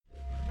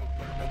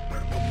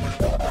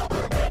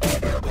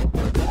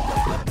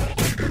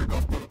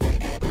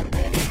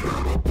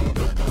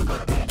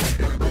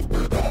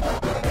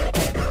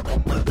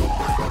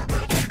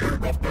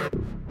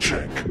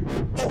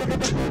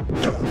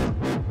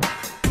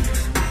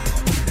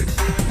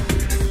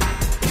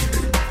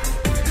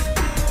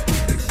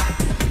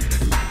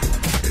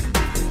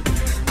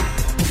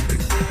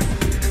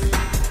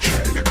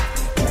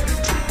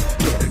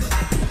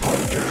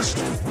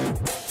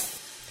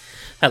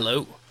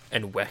Hello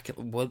and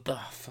welcome. What the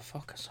for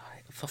fuck's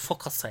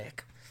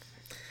sake?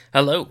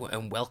 Hello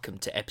and welcome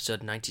to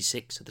episode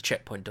 96 of the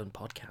Checkpoint Done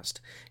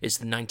podcast. It's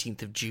the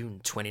 19th of June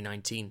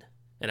 2019,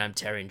 and I'm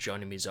Terry, and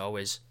joining me as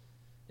always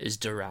is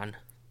Duran.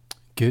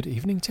 Good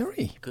evening,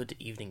 Terry. Good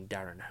evening,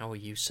 Darren. How are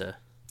you, sir?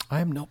 I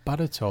am not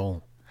bad at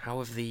all. How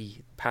have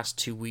the past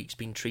 2 weeks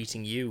been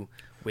treating you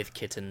with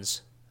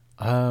kittens?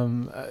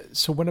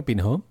 So when I've been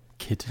home,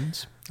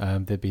 kittens.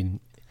 They've been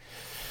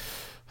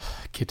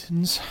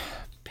kittens.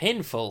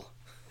 Painful.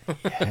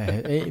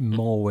 Yeah, in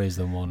more ways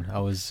than one. I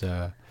was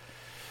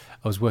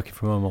working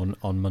from home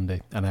on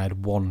Monday, and I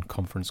had one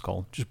conference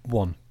call, just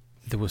one.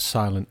 They were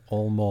silent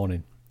all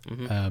morning.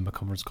 Mm-hmm. My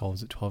conference call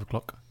was at 12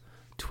 o'clock.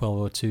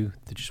 12:02,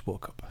 they just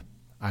woke up.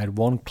 I had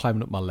one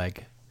climbing up my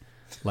leg,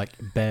 like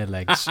bare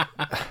legs.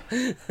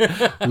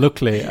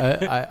 Luckily,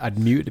 I'd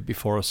muted it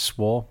before I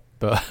swore,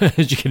 but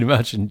as you can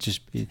imagine, just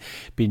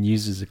being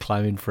used as a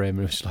climbing frame,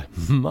 it was like,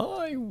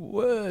 my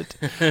word.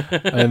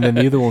 And then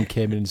the other one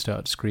came in and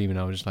started screaming.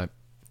 I was just like,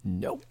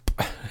 nope.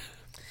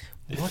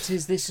 What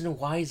is this and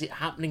why is it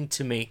happening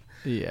to me?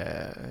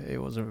 Yeah,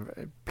 it wasn't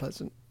very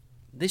pleasant.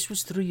 This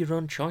was through your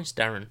own choice,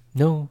 Darren.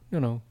 No.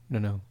 No.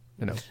 No.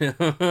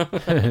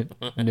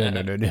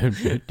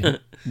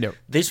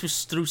 This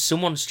was through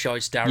someone's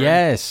choice, Darren.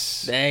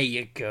 Yes. There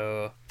you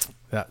go.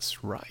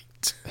 That's right.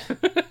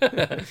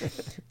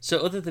 So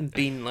other than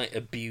being like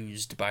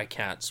abused by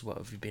cats, what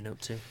have you been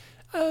up to?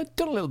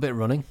 Done a little bit of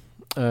running.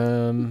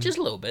 Just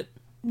a little bit.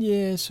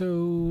 Yeah,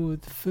 so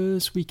the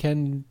first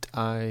weekend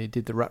I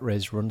did the Rat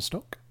Race run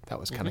stock. That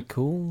was kind of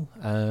cool.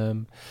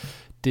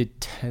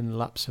 Did 10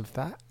 laps of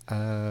that.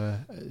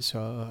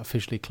 So I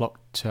officially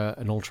clocked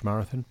an ultra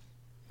marathon.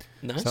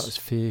 Nice. So that was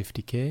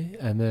 50k.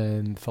 And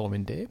then the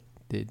following day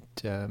did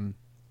an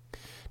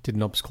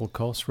obstacle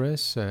course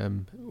race.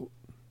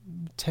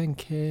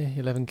 10k,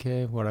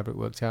 11k, whatever it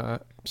worked out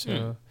at.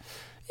 So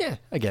yeah,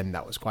 again,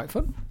 that was quite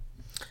fun.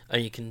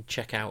 And you can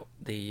check out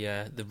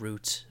the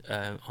route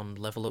on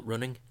Level Up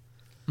Running.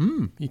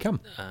 You can.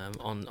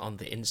 On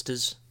the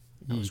Instas.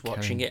 I You was can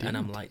watching it and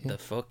I'm indeed, like, yeah. the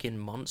fucking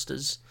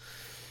monsters.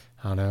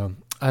 I know.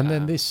 And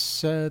then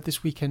this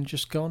weekend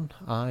just gone,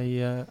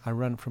 I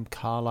ran from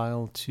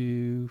Carlisle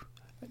to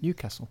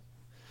Newcastle.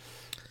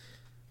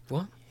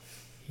 What?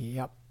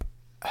 Yep.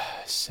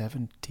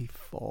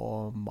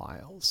 74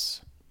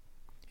 miles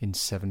in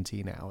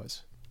 17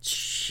 hours.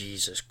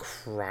 Jesus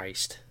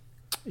Christ.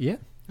 Yeah.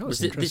 That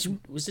was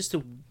interesting. Was this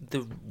the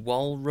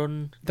wall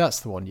run? That's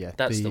the one, yeah.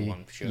 That's the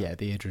one, for sure. Yeah,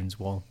 the Adrian's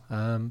Wall.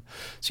 So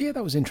yeah,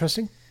 that was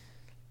interesting.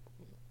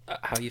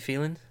 How are you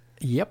feeling?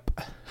 Yep.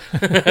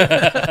 Yep,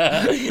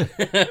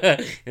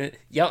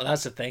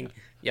 that's the thing.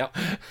 Yep.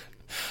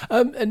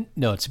 And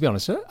no, to be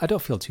honest, I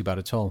don't feel too bad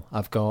at all.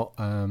 I've got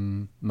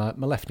my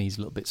left knee's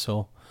a little bit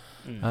sore.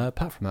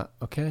 Apart from that,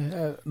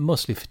 okay.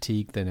 Mostly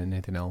fatigue than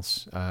anything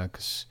else.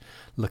 Because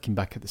looking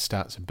back at the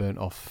stats, I burnt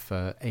off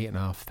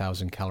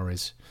 8,500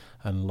 calories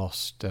and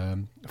lost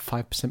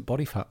 5%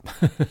 body fat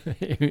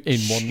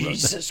in one run.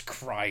 Jesus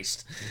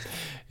Christ.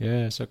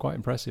 Yeah, so quite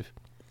impressive.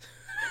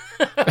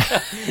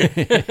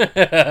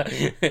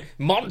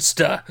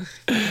 Monster.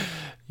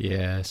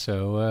 Yeah,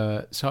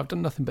 so I've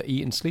done nothing but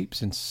eat and sleep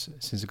since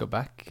I got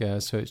back.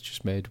 So it's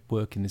just made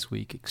working this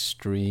week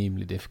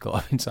extremely difficult.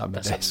 I've been sat at my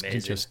desk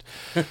and just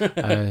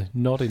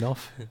nodding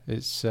off.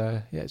 It's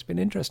been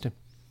interesting.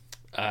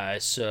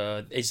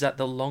 So is that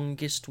the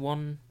longest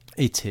one?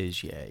 It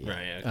is, yeah.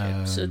 Right.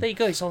 Okay. So there you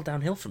go. It's all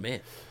downhill from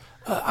here.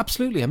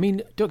 Absolutely. I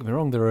mean, don't get me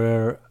wrong. There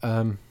are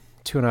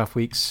 2.5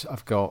 weeks.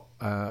 I've got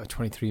a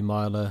 23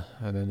 miler,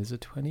 and then there's a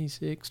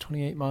 26,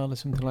 28 miler,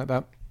 something like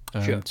that.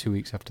 Sure. 2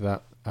 weeks after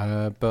that.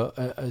 But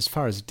as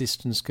far as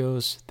distance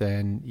goes,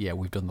 then yeah,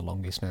 we've done the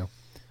longest now.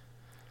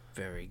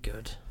 Very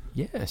good.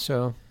 Yeah.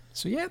 So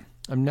yeah,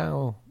 I'm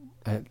now.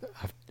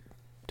 I've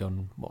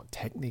done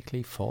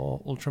technically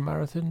 4 ultra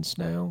marathons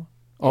now,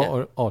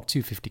 or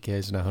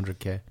 250Ks and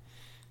 100K.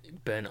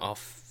 Burn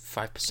off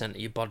 5% of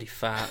your body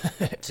fat.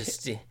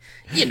 Just the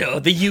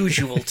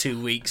usual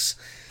 2 weeks.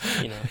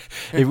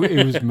 It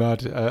was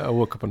mad. I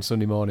woke up on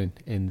Sunday morning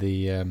in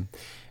the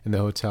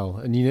hotel,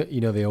 and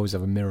you know they always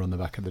have a mirror on the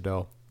back of the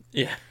door.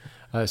 Yeah.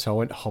 So I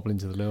went hobbling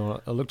to the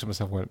door. I looked at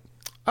myself and went,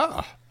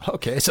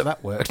 okay, so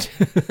that worked.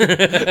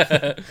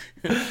 Look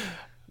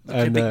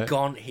a bit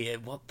gaunt here.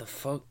 What the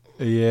fuck?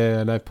 Yeah,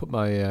 and I put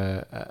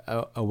my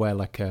I wear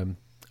like a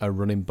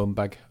running bum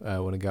bag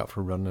when I go out for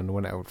a run, and I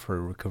went out for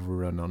a recovery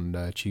run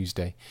on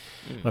Tuesday.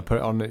 And I put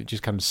it on, and it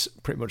just kind of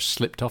pretty much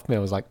slipped off me. I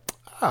was like,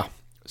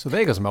 so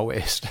there goes my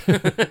waist.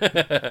 Down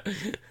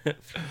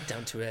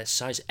to a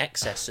size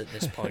XS at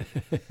this point.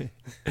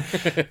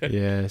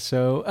 Yeah,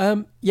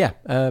 so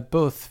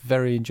both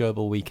very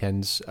enjoyable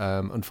weekends.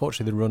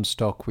 Unfortunately, the run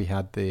stock, we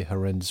had the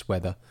horrendous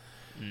weather.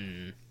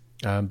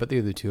 But the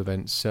other 2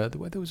 events, the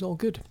weather was all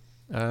good.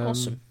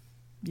 Awesome.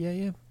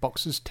 Yeah,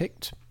 boxes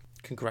ticked.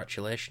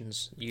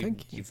 Congratulations.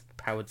 Thank you. You've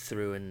powered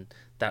through, and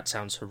that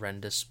sounds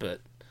horrendous, but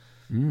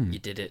you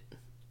did it.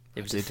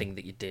 It was a thing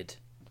that you did.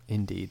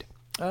 Indeed.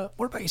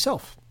 What about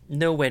yourself?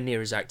 nowhere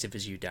near as active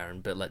as you,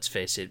 Darren, but let's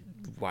face it,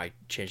 why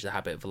change the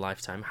habit of a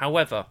lifetime?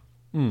 However,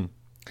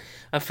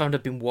 I've found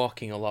I've been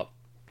walking a lot.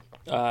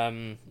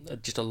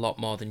 Just a lot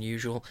more than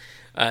usual.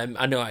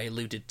 I know I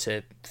alluded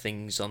to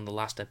things on the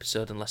last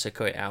episode, unless I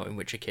cut it out, in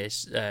which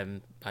case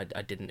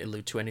I didn't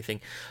allude to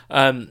anything.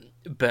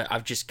 But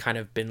I've just kind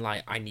of been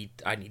like, I need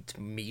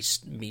me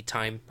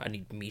time, I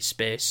need me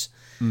space.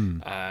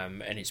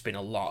 And it's been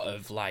a lot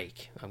of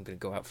like, I'm going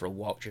to go out for a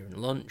walk during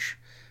lunch,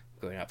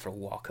 I'm going out for a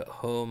walk at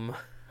home.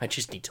 I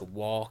just need to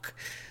walk.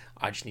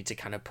 I just need to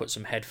kind of put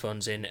some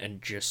headphones in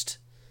and just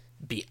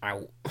be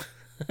out.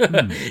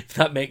 If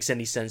that makes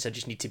any sense, I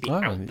just need to be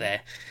out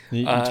there.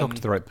 You talk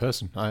to the right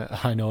person.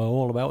 I know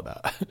all about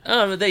that.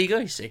 Oh, there you go.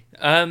 You see.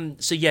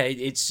 So yeah,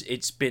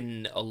 it's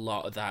been a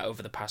lot of that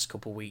over the past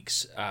couple of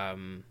weeks.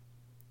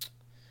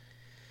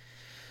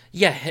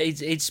 Yeah,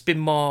 it's been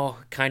more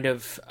kind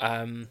of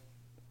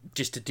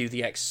just to do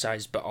the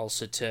exercise, but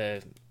also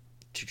to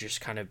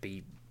just kind of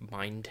be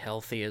mind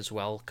healthy as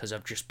well, because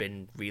I've just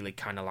been really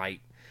kind of like,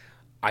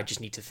 I just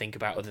need to think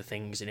about other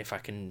things, and if I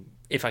can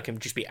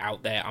just be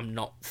out there, I'm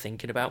not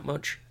thinking about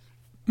much,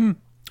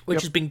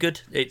 which has been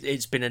good.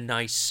 It's been a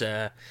nice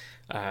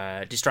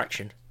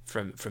distraction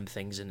from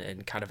things,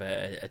 and kind of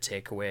a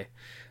takeaway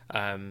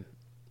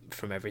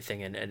from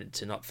everything, and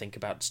to not think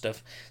about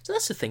stuff. So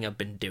that's the thing I've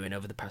been doing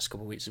over the past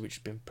couple of weeks, which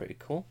has been pretty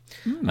cool.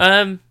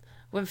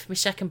 Went for my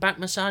second back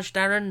massage,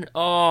 Darren.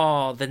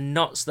 Oh, the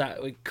knots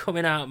that were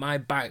coming out of my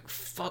back.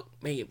 Fuck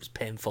me, it was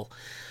painful.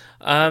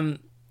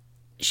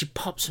 She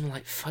pops them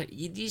like...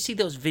 You see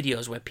those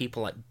videos where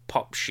people like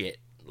pop shit?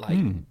 Like,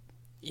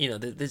 you know,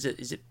 is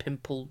it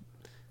pimple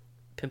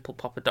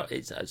popper?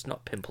 It's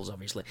not pimples,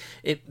 obviously.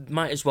 It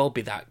might as well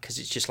be that, because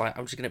it's just like,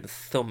 I'm just going to have a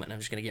thumb and I'm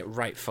just going to get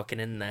right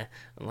fucking in there.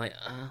 I'm like,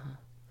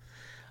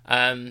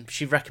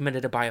 she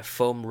recommended I buy a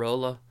foam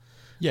roller.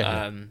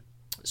 Yeah.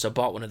 So I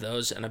bought one of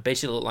those, and I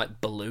basically look like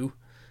Baloo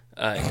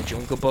in the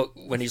Jungle Book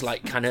when he's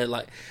like kind of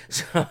like...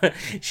 So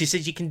she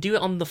said you can do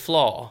it on the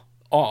floor,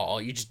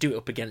 or you just do it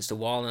up against the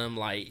wall, and I'm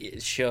like,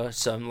 sure.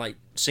 So I'm like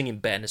singing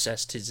Bare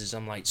Necessities as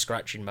I'm like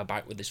scratching my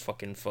back with this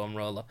fucking foam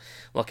roller,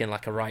 looking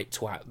like a right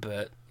twat,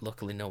 but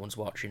luckily no one's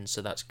watching,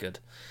 so that's good.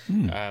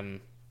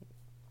 And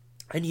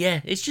yeah,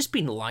 it's just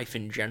been life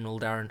in general,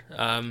 Darren.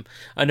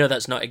 I know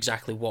that's not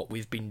exactly what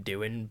we've been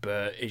doing,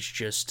 but it's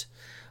just...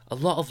 a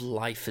lot of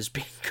life has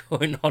been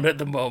going on at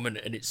the moment,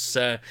 and it's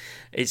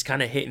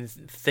kind of hitting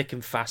thick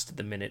and fast at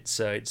the minute.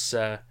 So it's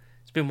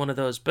been one of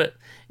those, but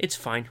it's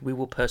fine. We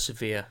will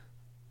persevere.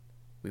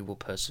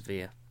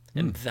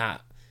 And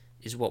that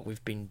is what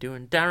we've been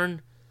doing.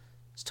 Darren,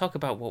 let's talk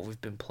about what we've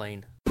been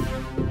playing.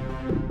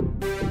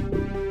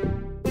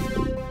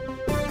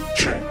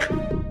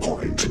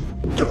 Checkpoint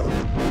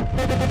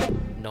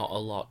done. Not a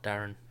lot,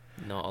 Darren.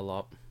 Not a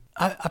lot.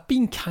 I've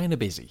been kind of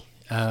busy.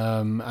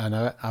 And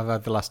I've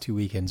had the last 2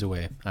 weekends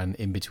away, and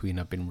in between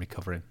I've been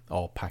recovering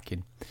or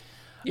packing.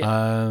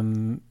 Yeah.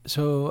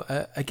 So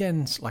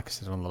again, like I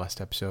said on the last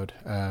episode,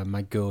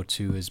 my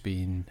go-to has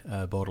been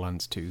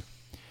Borderlands 2.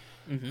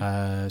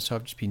 So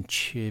I've just been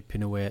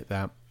chipping away at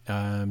that.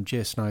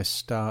 Jason and I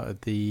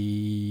started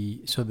they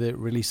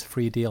released the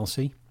free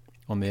DLC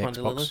on the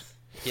Xbox.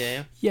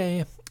 Yeah.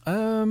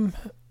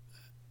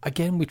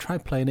 Again, we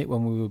tried playing it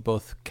when we were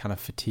both kind of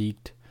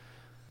fatigued.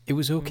 It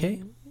was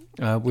okay.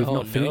 We've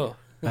not finished.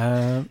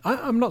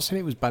 I'm not saying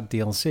it was bad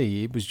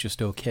DLC. It was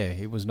just okay.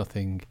 It was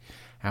nothing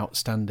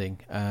outstanding.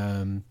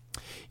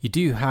 You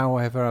do,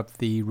 however, have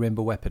the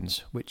rainbow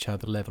weapons, which are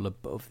the level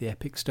above the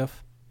epic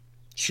stuff.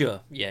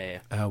 Sure. Yeah.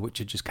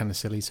 Which are just kind of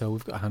silly. So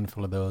we've got a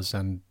handful of those,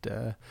 and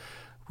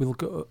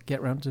we'll get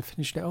around to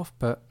finishing it off.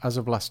 But as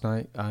of last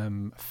night,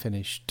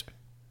 finished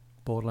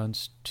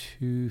Borderlands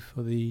 2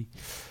 for the...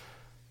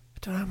 I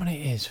don't know how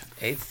many it is.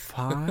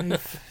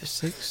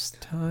 6th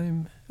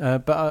time.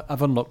 But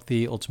I've unlocked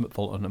the Ultimate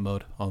Vault Hunter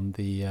mode on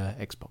the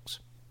Xbox.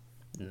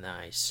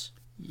 Nice.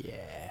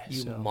 Yeah.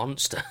 You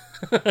monster.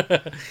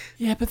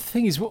 Yeah, but the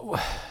thing is,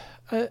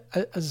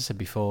 as I said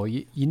before,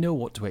 you know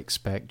what to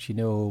expect. You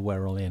know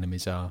where all the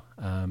enemies are.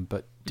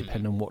 But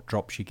depending on what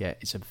drops you get,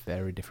 it's a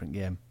very different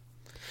game.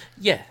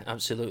 Yeah,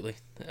 absolutely.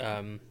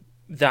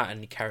 That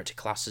and character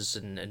classes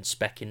and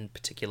spec in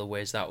particular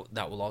ways,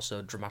 that will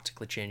also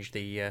dramatically change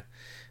the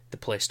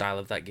play style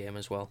of that game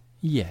as well.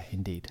 Yeah,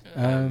 indeed.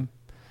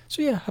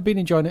 So yeah, I've been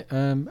enjoying it.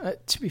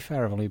 To be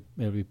fair, I've only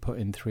maybe put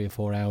in 3 or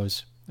 4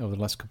 hours over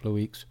the last couple of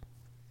weeks.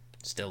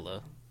 Still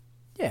though.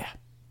 Yeah,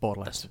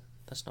 Borderlands.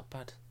 That's not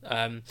bad.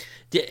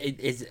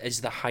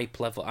 Is the hype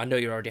level? I know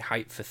you're already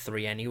hyped for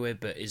 3 anyway,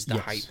 but is the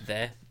hype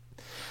there?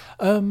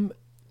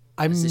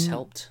 Has this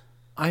helped?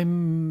 We're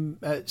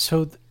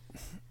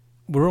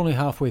only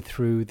halfway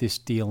through this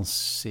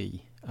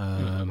DLC.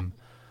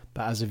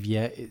 But as of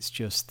yet, it's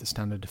just the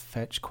standard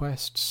fetch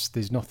quests.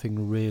 There's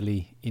nothing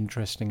really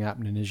interesting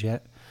happening as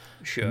yet.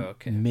 Sure,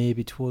 okay.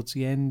 Maybe towards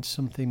the end,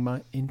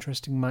 something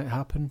interesting might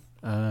happen.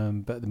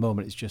 But at the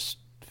moment, it's just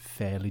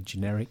fairly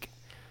generic.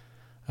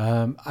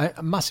 I'm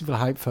massively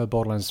hyped for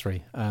Borderlands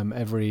 3.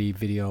 Every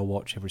video I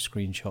watch, every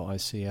screenshot I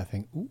see, I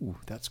think, ooh,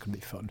 that's going to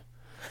be fun.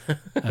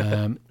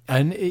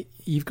 And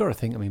you've got to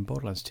think, I mean,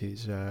 Borderlands 2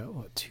 is,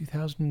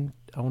 2000,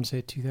 I want to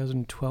say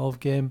 2012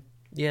 game.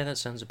 Yeah, that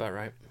sounds about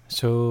right.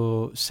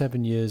 So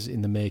 7 years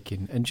in the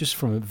making. And just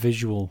from a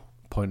visual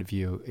point of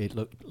view, it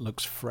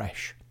looks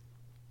fresh.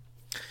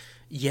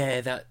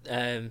 Yeah,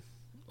 that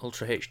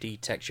Ultra HD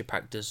texture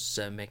pack does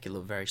make it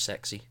look very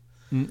sexy.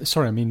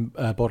 Sorry, I mean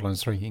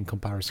Borderlands 3 in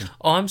comparison.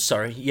 Oh, I'm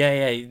sorry.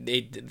 Yeah.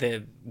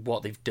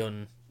 What they've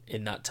done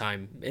in that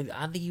time.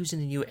 Are they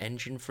using a new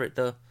engine for it,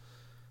 though?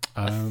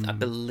 I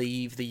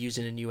believe they're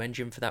using a new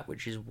engine for that,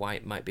 which is why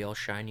it might be all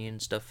shiny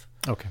and stuff.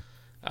 Okay.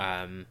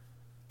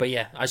 But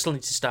yeah, I still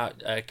need to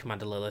start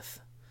Commander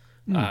Lilith.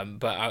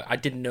 But I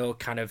didn't know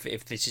kind of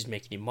if this is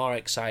making you more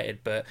excited.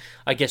 But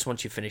I guess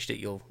once you've finished it,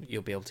 you'll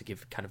be able to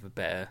give kind of a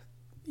better...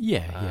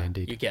 Yeah,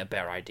 indeed. You get a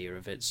better idea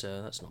of it,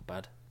 so that's not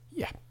bad.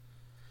 Yeah.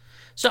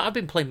 So I've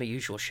been playing my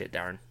usual shit,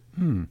 Darren.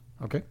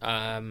 Okay.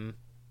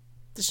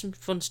 There's some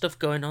fun stuff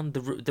going on.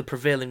 The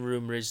prevailing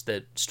rumour is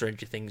that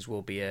Stranger Things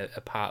will be a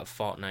part of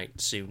Fortnite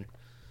soon.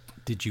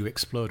 Did you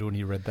explode when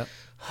you read that?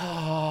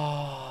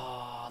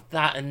 Oh,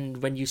 that,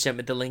 and when you sent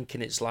me the link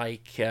and it's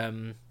like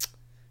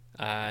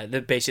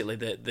basically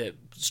the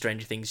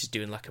Stranger Things is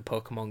doing like a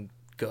Pokemon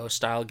Go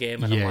style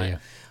game, and I'm like,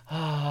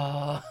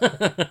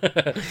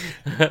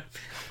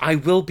 I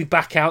will be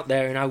back out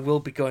there and I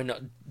will be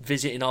going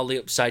visiting all the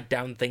upside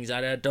down things.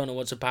 I don't know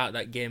what's about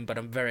that game, but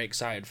I'm very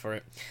excited for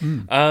it.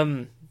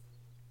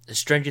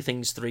 Stranger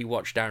Things 3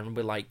 watch, Darren,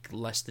 we're like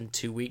less than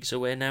 2 weeks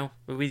away now.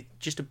 We're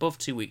just above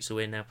 2 weeks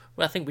away now.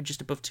 Well, I think we're just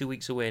above 2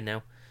 weeks away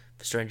now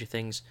for Stranger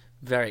Things.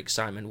 Very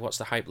excitement. What's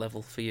the hype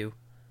level for you?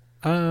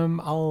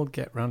 I'll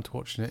get round to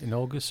watching it in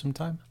August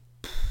sometime.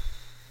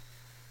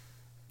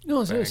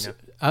 No,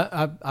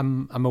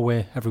 I'm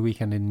away every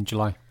weekend in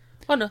July.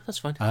 Oh no, that's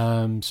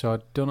fine. So I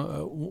don't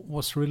know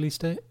what's the release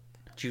date.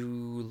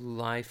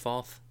 July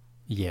 4th.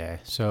 Yeah,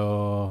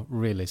 so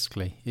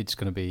realistically, it's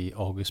going to be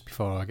August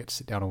before I get to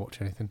sit down and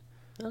watch anything.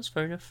 That's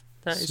fair enough.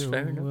 That is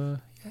fair enough.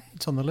 Yeah,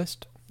 it's on the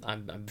list.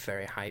 I'm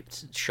very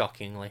hyped.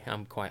 Shockingly,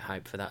 I'm quite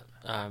hyped for that.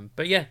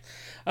 But yeah,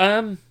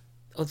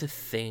 other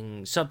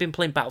things. So I've been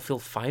playing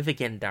Battlefield 5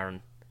 again, Darren.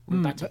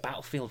 We're back to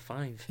Battlefield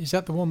 5. Is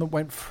that the one that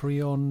went free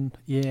on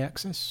EA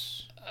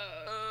Access?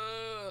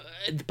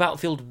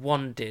 Battlefield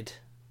 1 did.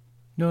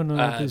 No.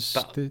 There's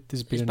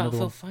been another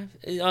Battlefield one.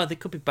 5? Oh, there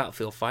could be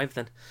Battlefield 5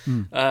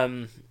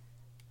 then.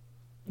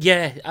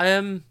 Yeah,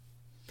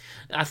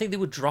 I think they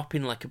were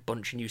dropping like a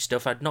bunch of new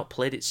stuff. I'd not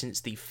played it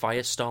since the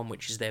Firestorm,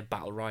 which is their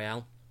Battle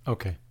Royale.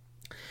 Okay.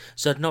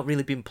 So I'd not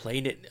really been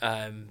playing it,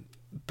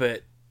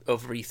 but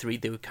over E3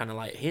 they were kind of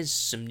like, here's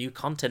some new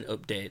content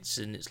updates,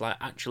 and it's like,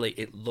 actually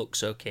it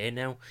looks okay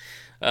now.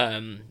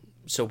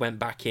 So went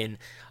back in.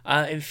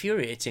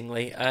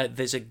 Infuriatingly,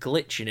 there's a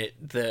glitch in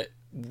it that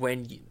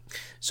when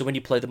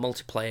you play the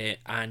multiplayer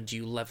and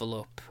you level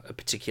up a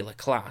particular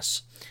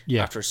class,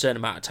 after a certain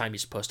amount of time you're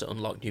supposed to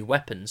unlock new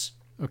weapons.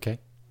 Okay.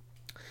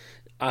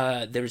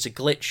 There is a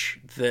glitch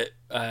that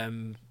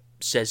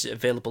says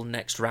available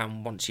next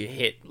round once you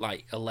hit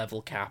like a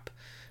level cap,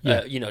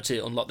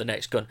 to unlock the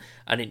next gun,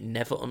 and it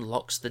never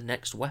unlocks the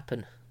next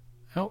weapon.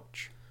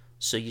 Ouch.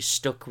 So you're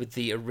stuck with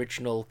the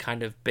original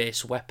kind of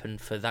base weapon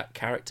for that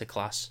character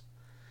class.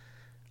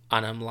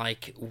 And I'm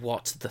like,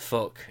 what the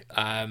fuck?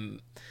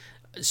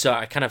 So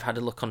I kind of had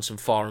a look on some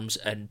forums,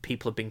 and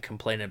people have been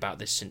complaining about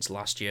this since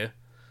last year.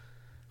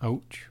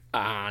 Ouch.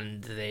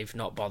 And they've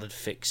not bothered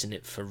fixing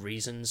it for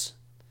reasons.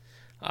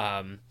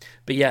 But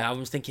yeah, I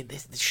was thinking,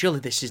 surely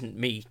this isn't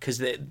me,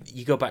 because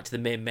you go back to the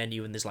main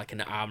menu and there's like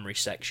an armory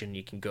section.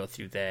 You can go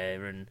through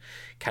there and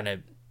kind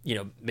of,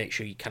 make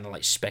sure you kind of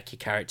like spec your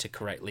character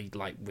correctly,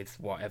 like with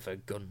whatever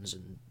guns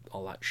and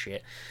all that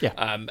shit. Yeah.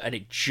 And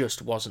it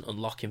just wasn't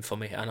unlocking for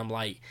me. And I'm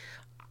like,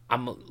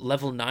 I'm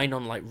level 9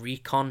 on like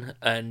recon,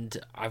 and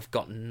I've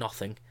got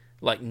nothing.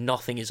 Like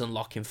nothing is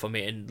unlocking for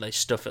me, and there's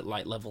stuff at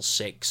like level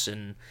 6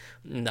 and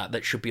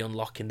that should be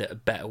unlocking that are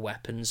better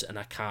weapons, and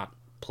I can't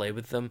play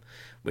with them,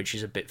 which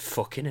is a bit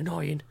fucking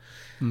annoying.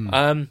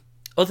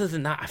 Other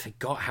than that, I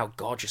forgot how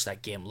gorgeous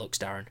that game looks,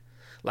 Darren.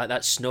 Like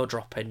that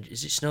Snowdrop engine.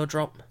 Is it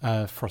Snowdrop?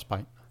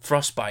 Frostbite.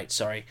 Frostbite,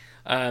 sorry.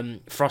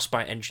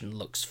 Frostbite engine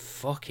looks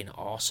fucking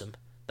awesome.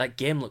 That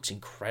game looks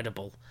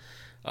incredible.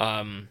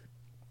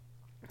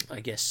 I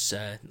guess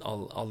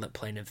all that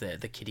playing of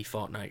the kiddie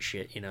Fortnite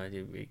shit,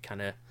 it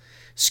kind of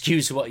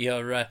skews what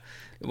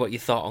you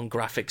thought on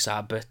graphics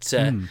are, but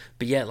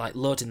yeah, like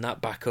loading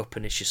that back up,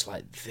 and it's just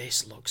like,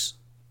 this looks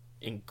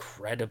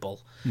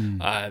incredible.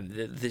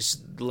 There's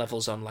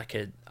levels on like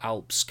a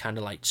Alps kind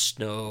of like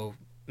snow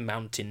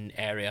mountain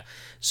area.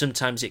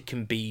 Sometimes it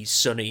can be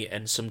sunny,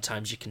 and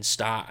sometimes you can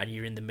start and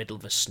you're in the middle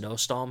of a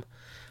snowstorm.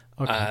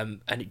 Okay.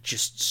 And it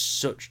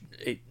just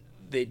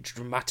it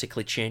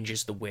dramatically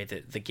changes the way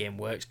that the game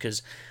works,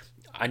 because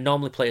I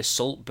normally play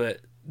Assault, but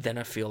then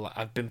I feel like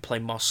I've been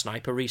playing more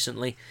Sniper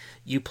recently.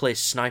 You play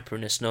Sniper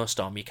in a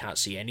snowstorm, you can't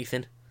see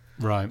anything.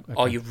 Right. Okay.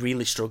 Or you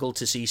really struggle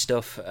to see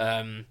stuff.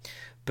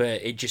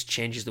 But it just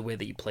changes the way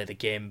that you play the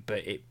game.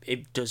 But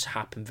it does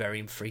happen very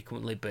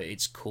infrequently, but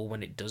it's cool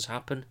when it does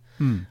happen.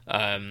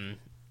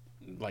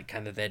 like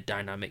kind of their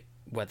dynamic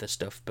weather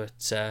stuff.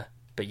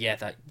 But yeah,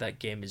 that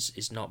game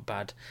is not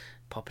bad.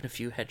 Popping a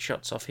few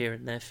headshots off here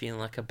and there, feeling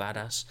like a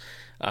badass.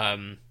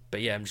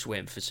 But yeah, I'm just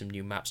waiting for some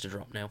new maps to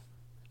drop now,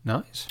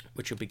 Nice.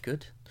 which will be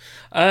good.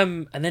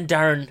 And then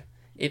Darren,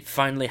 it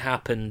finally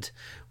happened.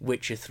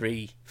 Witcher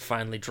 3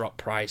 finally dropped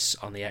price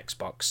on the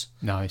Xbox.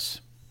 Nice.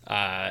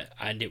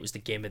 And it was the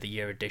Game of the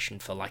Year edition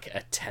for like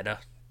a tenner.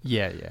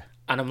 Yeah.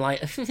 And I'm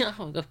like,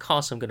 of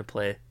course I'm going to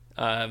play.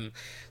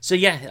 So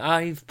yeah,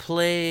 I've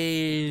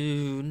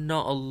played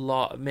not a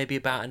lot, maybe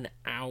about an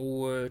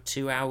hour,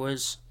 2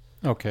 hours.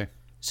 Okay.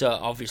 So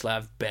obviously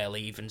I've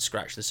barely even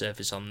scratched the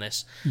surface on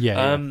this.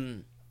 Yeah.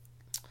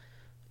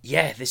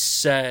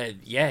 It's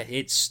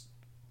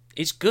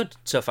good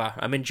so far.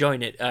 I'm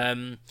enjoying it.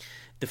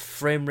 The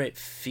frame rate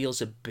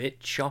feels a bit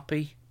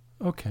choppy.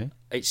 Okay.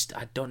 I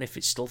don't know if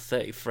it's still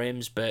 30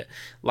 frames, but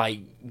like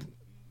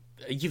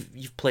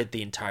you've played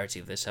the entirety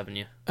of this, haven't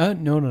you?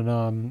 No.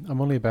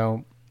 I'm only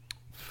about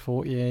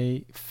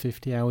 48,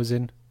 50 hours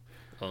in.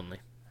 Only.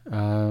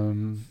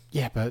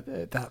 Yeah,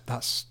 but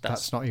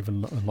that's not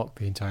even unlocked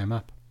the entire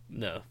map.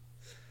 No,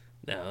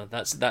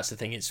 that's the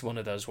thing. It's one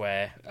of those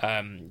where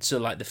so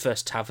like the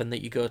first tavern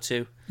that you go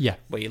to, Yeah.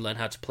 where you learn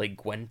how to play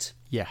Gwent,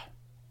 Yeah.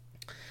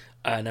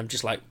 and I'm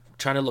just like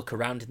trying to look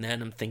around in there,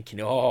 and I'm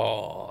thinking,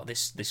 oh,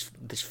 this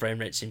frame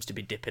rate seems to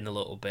be dipping a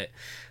little bit.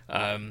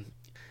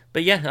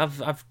 But yeah,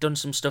 I've done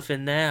some stuff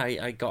in there.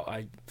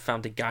 I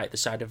found a guy at the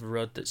side of a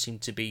road that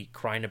seemed to be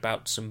crying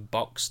about some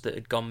box that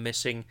had gone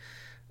missing,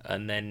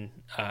 and then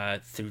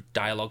through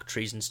dialogue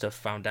trees and stuff,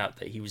 found out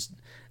that he was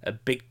a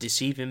big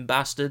deceiving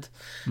bastard.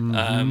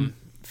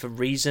 For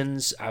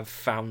reasons, I've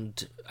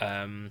found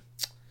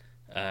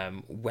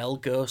well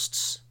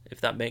ghosts, if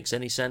that makes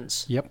any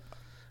sense. Yep.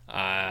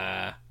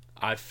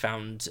 I've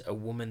found a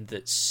woman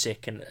that's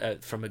sick and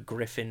from a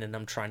griffin, and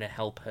I'm trying to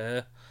help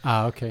her.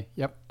 Okay.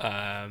 Yep.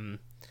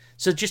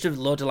 So just a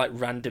load of like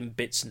random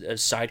bits of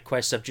side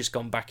quests. I've just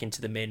gone back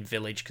into the main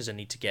village because I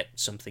need to get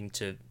something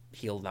to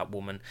heal that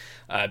woman.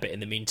 But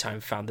in the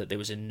meantime, found that there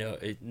was a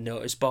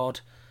notice board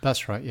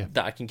That's right. Yeah.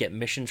 that I can get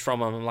missions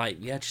from. And I'm like,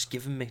 yeah, just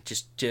give them me.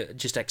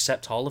 Just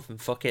accept all of them.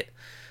 Fuck it.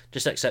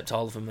 Just accept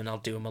all of them, and I'll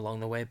do them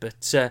along the way. But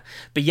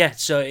yeah,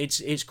 so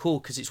it's cool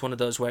because it's one of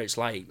those where it's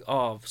like,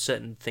 oh,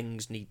 certain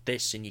things need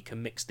this, and you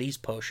can mix these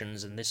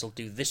potions, and this will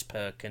do this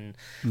perk. And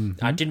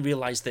I didn't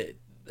realize that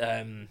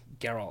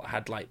Geralt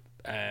had like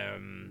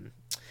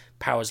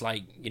powers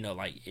like, you know,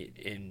 like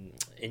in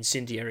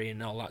incendiary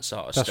and all that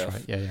sort of That's stuff.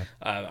 right. Yeah.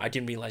 I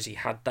didn't realize he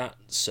had that.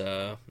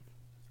 So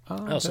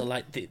I also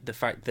like the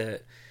fact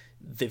that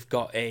they've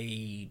got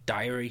a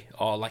diary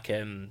or like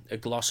a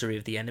glossary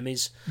of the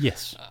enemies.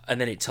 Yes.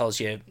 And then it tells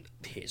you,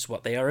 here's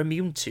what they are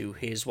immune to,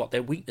 here's what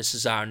their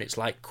weaknesses are, and it's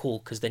like cool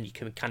because then you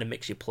can kind of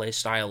mix your play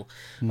style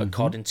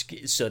according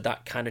to, so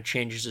that kind of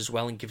changes as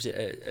well and gives it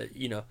a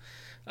you know,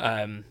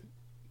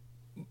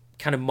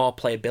 kind of more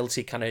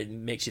playability, kind of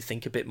makes you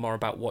think a bit more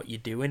about what you're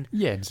doing.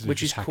 Yeah.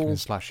 Which is hacking cool. and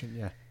slashing.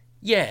 Yeah.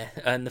 Yeah,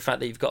 and the fact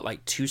that you've got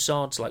like two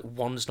swords, like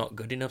one's not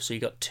good enough, so you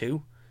got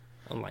two.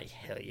 I'm like,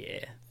 hell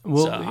yeah.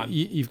 Well, So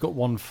you've got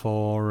one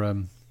for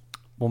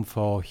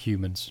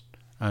humans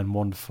and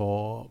one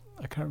for,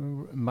 I can't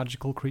remember,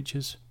 magical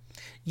creatures.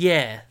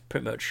 yeah,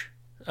 pretty much.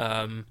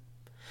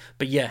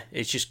 But yeah,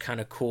 it's just kind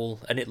of cool,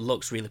 and it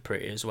looks really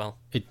pretty as well.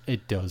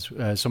 It does.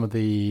 Some of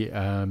the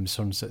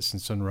sunsets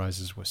and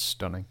sunrises were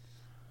stunning.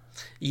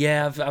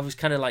 Yeah, I was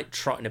kind of like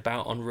trotting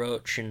about on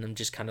Roach, and I'm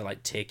just kind of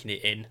like taking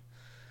it in.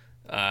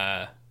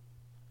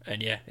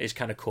 And yeah, it's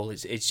kind of cool.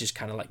 It's just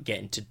kind of like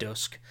getting to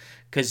dusk,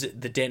 because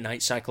the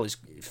day-night cycle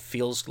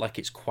feels like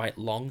it's quite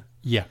long.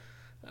 Yeah.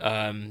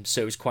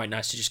 So it was quite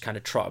nice to just kind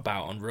of trot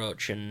about on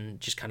Roach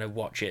and just kind of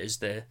watch it as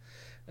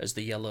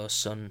the yellow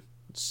sun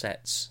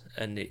sets,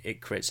 and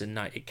it creates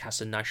it casts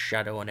a nice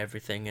shadow on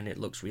everything, and it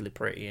looks really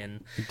pretty.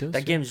 And It does, that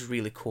yeah. game's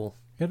really cool.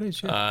 It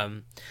is, yeah.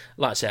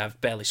 Like I say, I've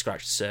barely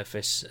scratched the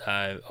surface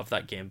of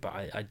that game, but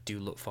I do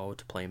look forward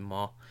to playing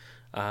more.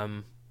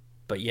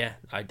 But yeah,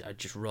 I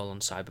just roll on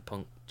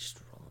Cyberpunk.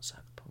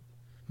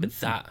 But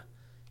that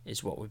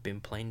is what we've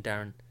been playing,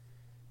 Darren.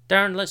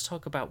 Darren, let's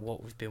talk about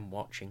what we've been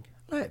watching.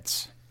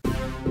 Let's.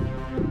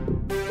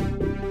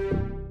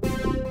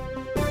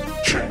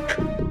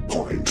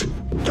 Checkpoint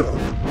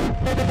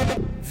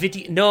done.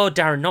 No,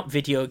 Darren, not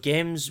video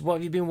games. What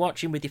have you been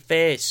watching with your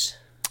face?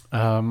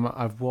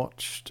 I've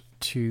watched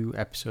 2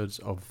 episodes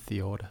of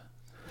The Order.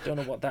 Don't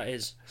know what that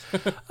is.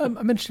 I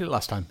mentioned it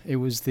last time. It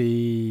was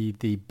the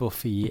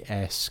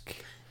Buffy-esque,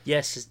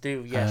 Yes, I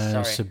do. Yes,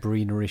 sorry.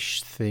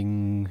 Sabrina-ish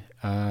thing.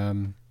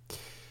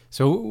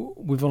 So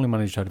we've only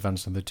managed to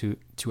advance on the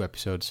two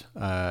episodes,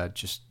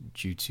 just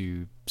due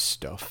to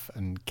stuff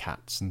and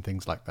cats and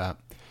things like that.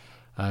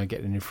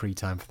 Getting any free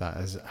time for that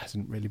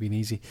hasn't really been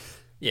easy.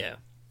 Yeah.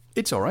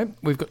 It's all right.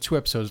 We've got 2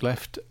 episodes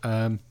left.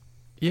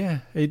 Yeah,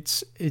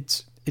 it's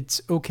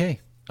okay.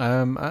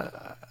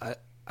 I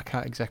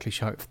can't exactly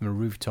shout it from the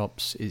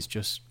rooftops. It's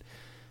just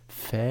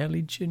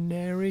fairly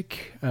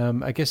generic.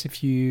 I guess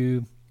did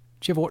you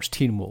ever watch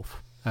Teen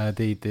Wolf,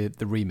 the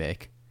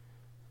remake?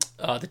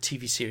 The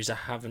TV series, I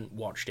haven't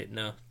watched it,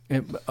 no.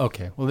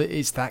 Okay, well,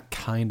 it's that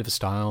kind of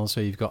style.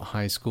 So you've got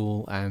high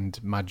school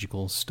and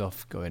magical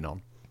stuff going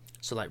on.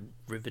 So like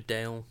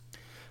Riverdale.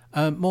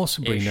 More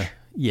Sabrina. Ish.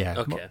 Yeah,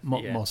 Okay, yeah.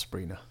 more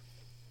Sabrina.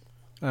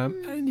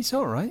 And it's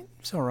all right.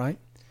 It's all right.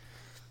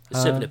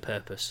 It's serving a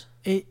purpose.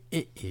 It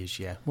is,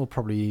 yeah. We'll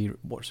probably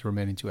watch the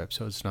remaining 2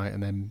 episodes tonight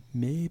and then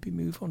maybe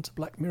move on to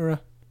Black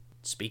Mirror.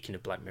 Speaking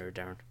of Black Mirror,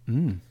 Darren.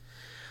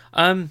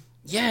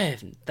 Yeah,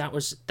 that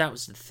was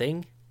the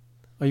thing.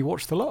 Oh, you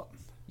watched a lot?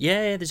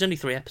 Yeah, there's only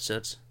 3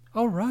 episodes.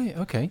 Oh, right,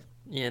 okay.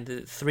 Yeah,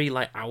 the 3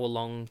 like hour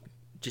long,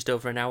 just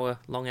over an hour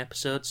long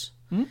episodes.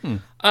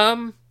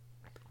 Mm-mm.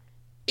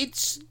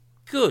 It's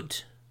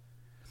good.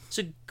 It's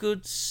a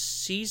good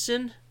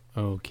season.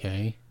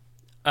 Okay.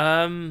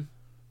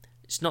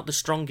 It's not the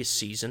strongest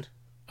season.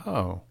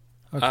 Oh,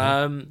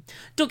 okay.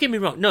 Don't get me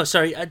wrong. No,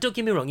 sorry. Don't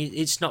get me wrong.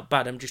 It's not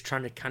bad. I'm just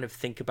trying to kind of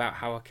think about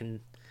how I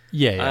can.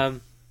 Yeah.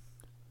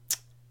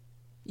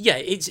 Yeah.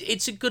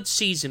 It's a good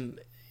season.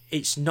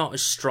 It's not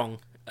as strong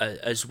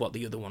as what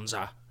the other ones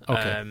are.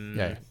 Okay.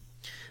 Yeah.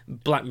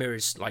 Black Mirror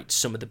is like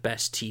some of the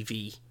best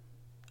TV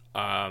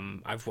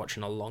I've watched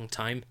in a long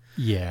time.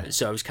 Yeah.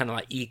 So I was kind of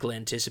like eagerly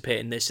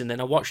anticipating this, and then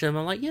I watched them.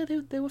 I'm like, yeah,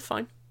 they were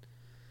fine.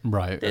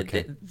 Right.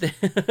 Okay.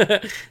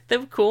 They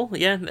were cool.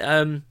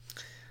 Yeah.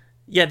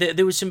 Yeah.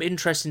 There was some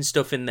interesting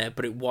stuff in there,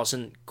 but it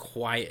wasn't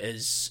quite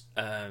as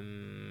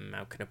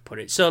how can I put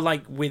it? So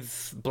like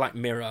with Black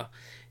Mirror,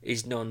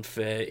 is known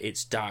for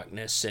its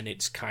darkness and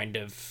its kind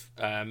of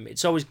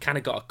it's always kind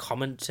of got a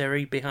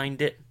commentary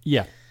behind it.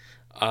 Yeah.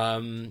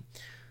 That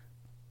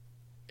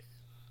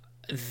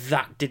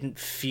didn't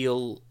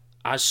feel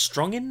as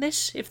strong in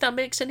this, if that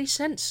makes any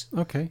sense.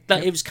 Okay.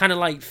 That it was kind of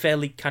like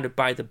fairly kind of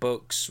by the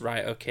books,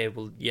 right? Okay,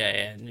 well, yeah,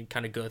 and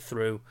kind of go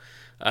through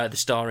the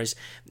stories.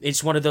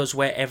 It's one of those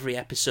where every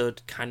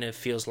episode kind of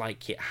feels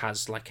like it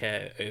has like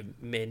a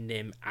main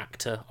name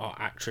actor or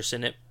actress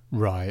in it.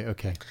 Right.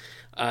 Okay.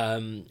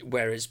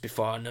 Whereas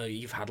before, I know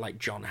you've had like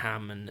John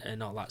Hamm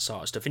and all that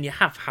sort of stuff, and you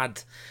have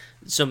had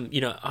some.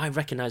 I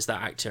recognise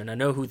that actor and I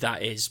know who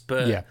that is,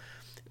 but Yeah.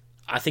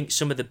 I think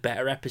some of the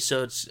better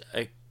episodes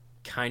are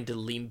kind of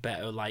lean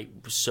better, like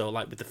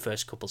with the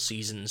first couple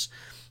seasons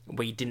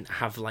where you didn't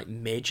have like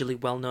majorly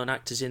well-known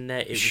actors in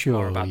there. It was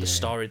more about the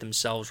story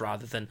themselves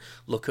rather than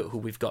look at who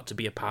we've got to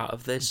be a part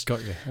of this.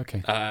 Got you.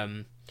 Okay.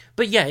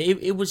 But yeah,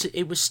 it was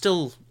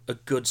still a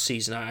good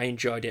season. I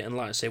enjoyed it, and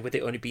like I say, with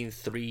it only being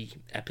 3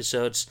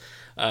 episodes,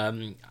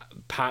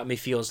 part of me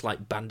feels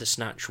like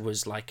Bandersnatch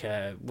was like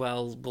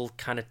we'll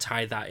kind of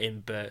tie that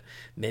in, but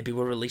maybe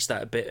we'll release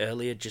that a bit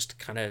earlier just to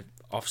kind of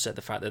offset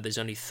the fact that there's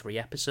only 3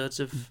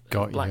 episodes of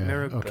Black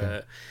Mirror.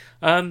 Okay.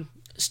 But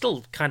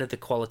still kind of the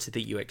quality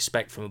that you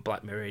expect from a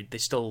Black Mirror. They're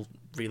still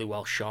really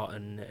well shot,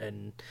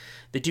 and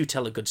they do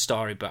tell a good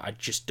story, but I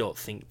just don't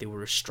think they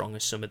were as strong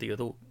as some of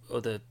the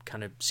other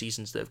kind of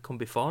seasons that have come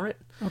before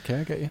it.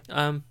 Okay, I get you.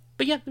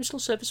 But yeah, they were still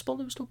serviceable.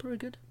 They were still pretty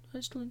good. I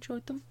still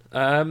enjoyed them.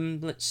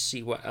 Let's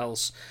see what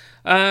else.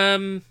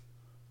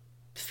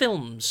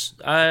 Films.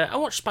 I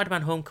watched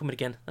Spider-Man: Homecoming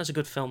again. That's a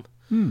good film.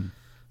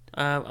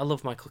 I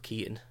love Michael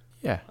Keaton.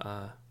 Yeah.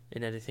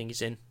 In anything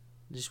he's in.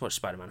 I just watched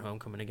Spider-Man: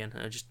 Homecoming again.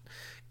 I just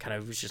kind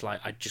of was just like,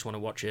 I just want to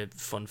watch a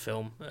fun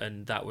film,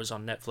 and that was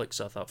on Netflix,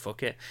 so I thought,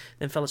 fuck it.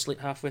 Then fell asleep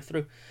halfway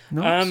through.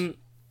 Nice.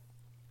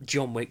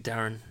 John Wick,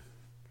 Darren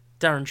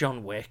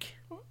John Wick.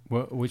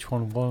 Which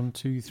one? 1,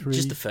 2, 3?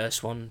 Just the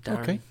first one,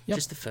 Darren. Okay, yep.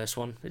 Just the first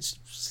one. It's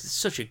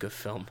such a good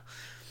film.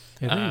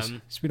 It is.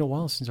 It's been a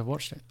while since I've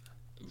watched it.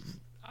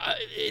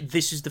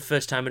 This is the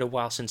first time in a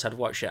while since I'd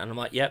watched it, and I'm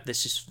like, yep,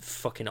 this is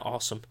fucking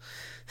awesome.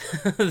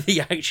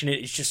 The action in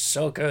it is just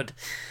so good.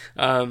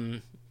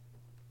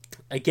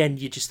 Again,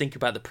 you just think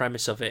about the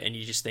premise of it, and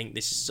you just think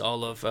this is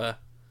all over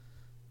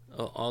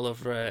a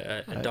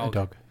dog. A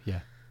dog, yeah.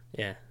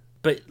 Yeah,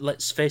 but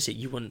let's face it,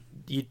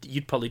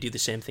 you'd probably do the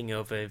same thing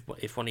over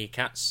if one of your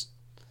cats,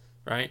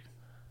 right?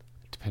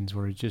 Depends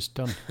where he's just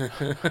done.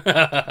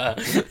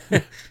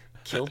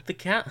 Killed the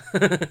cat.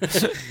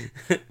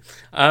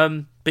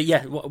 But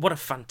yeah, what a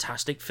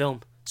fantastic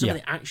film. Some of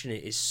the action in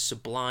it is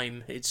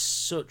sublime. It's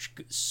such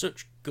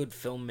good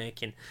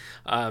filmmaking.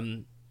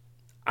 I'm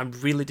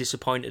really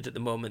disappointed at the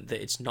moment that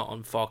it's not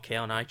on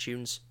 4K on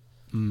iTunes.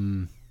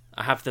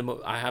 I have them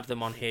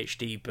on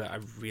HD, but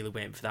I'm really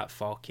waiting for that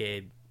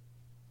 4K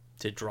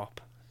to drop.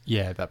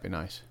 Yeah, that'd be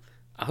nice.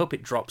 I hope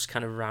it drops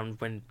kind of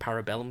around when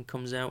Parabellum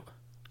comes out.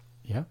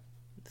 Yeah.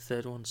 The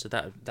third one, so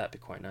that'd be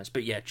quite nice.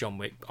 But yeah, John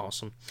Wick,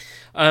 awesome.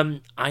 I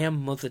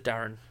Am Mother,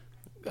 Darren.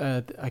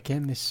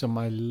 Again, this is on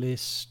my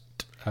list.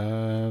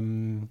 I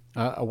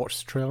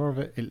watched the trailer of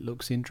it. It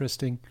looks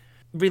interesting.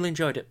 Really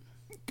enjoyed it.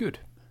 Good.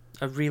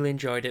 I really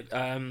enjoyed it.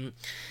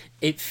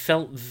 It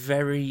felt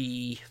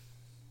very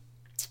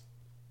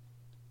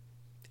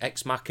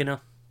Ex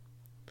Machina.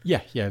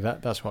 Yeah,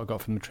 that's what I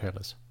got from the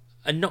trailers.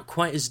 And not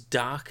quite as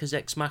dark as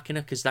Ex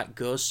Machina, because that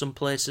goes some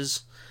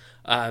places.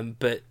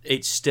 But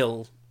it's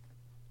still...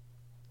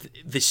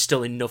 There's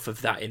still enough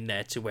of that in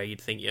there to where you'd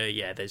think,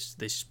 this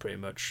is pretty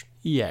much...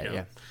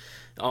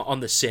 on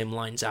the same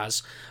lines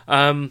as...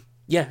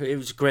 it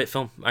was a great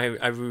film.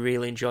 I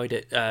really enjoyed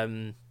it.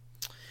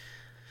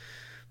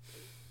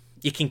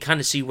 you can kind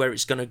of see where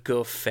it's going to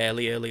go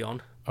fairly early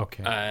on.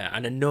 Okay.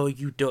 And I know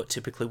you don't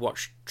typically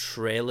watch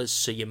trailers,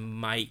 so you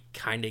might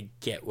kind of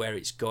get where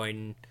it's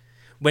going.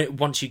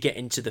 Once you get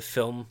into the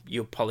film,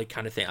 you'll probably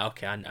kind of think,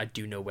 okay, I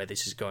do know where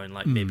this is going,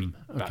 like maybe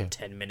about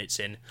 10 minutes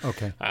in.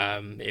 Okay.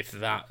 If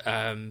that.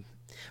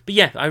 But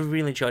yeah, I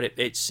really enjoyed it.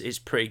 It's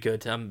pretty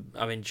good. I'm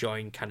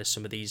enjoying kind of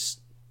some of these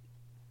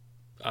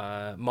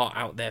more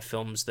out there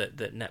films that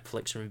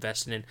Netflix are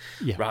investing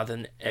in, rather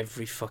than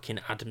every fucking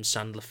Adam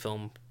Sandler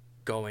film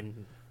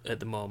going at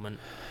the moment.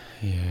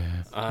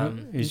 Yeah.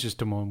 He's just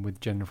done one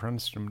with Jennifer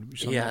Aniston,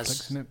 which is on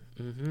Netflix, isn't it?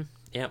 Mm-hmm.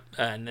 Yep.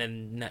 And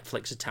then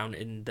Netflix are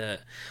touting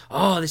that,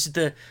 this is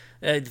the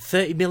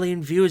 30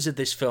 million viewers of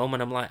this film,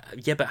 and I'm like,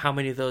 yeah, but how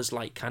many of those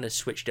like kind of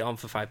switched it on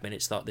for 5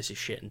 minutes, thought this is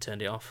shit, and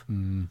turned it off?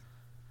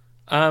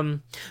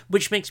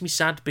 Which makes me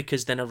sad,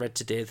 because then I read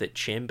today that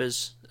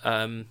Chambers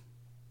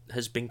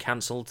has been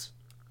cancelled.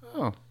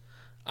 Oh.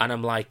 And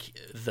I'm like,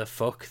 the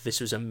fuck? This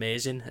was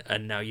amazing,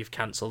 and now you've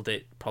cancelled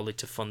it, probably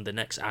to fund the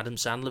next Adam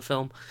Sandler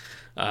film,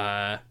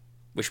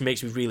 which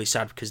makes me really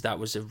sad, because that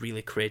was a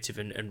really creative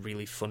and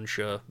really fun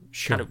show.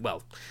 Sure. Kind of,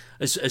 well,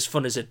 as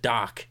fun as a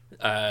dark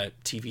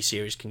TV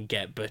series can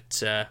get,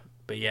 but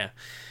yeah,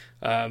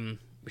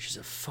 which is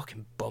a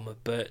fucking bummer.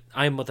 But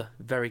I Am Mother,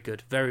 very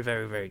good, very,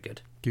 very, very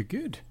good.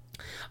 Good.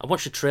 I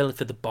watched the trailer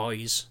for The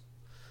Boys.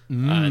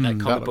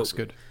 That looks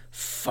good.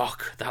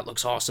 Fuck, that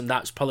looks awesome.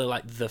 That's probably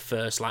like the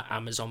first like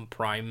Amazon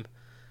Prime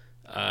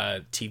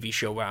TV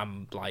show where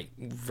I'm like,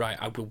 right,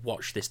 I will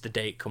watch this the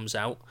day it comes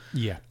out.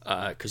 Yeah.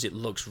 Because it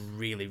looks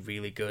really,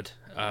 really good.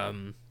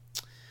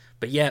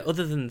 But yeah,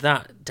 other than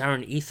that,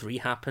 Darren,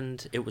 E3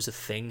 happened. It was a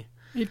thing.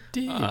 It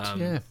did,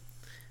 yeah.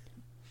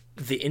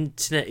 The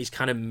internet is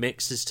kind of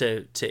mixed as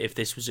to if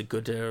this was a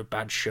good or a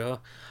bad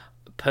show.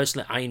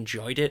 Personally, I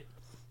enjoyed it.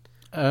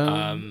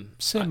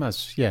 Same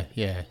as,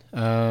 yeah.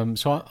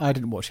 So I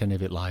didn't watch any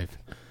of it live,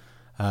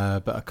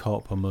 but I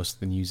caught up on most of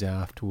the news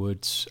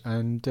afterwards,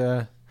 and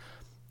I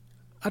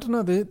don't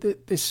know,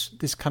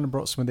 this kind of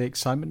brought some of the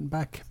excitement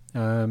back.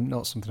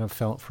 Not something I've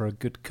felt for a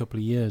good couple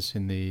of years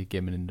in the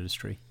gaming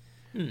industry.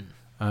 There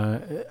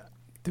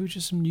were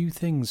just some new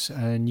things,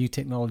 new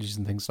technologies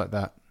and things like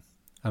that,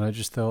 and I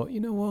just thought, you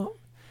know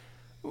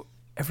what,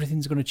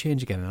 everything's going to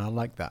change again, and I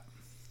like that.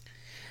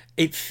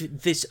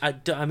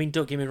 I mean,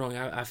 don't get me wrong.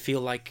 I feel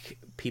like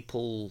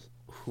people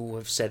who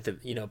have said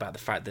that, about the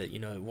fact that,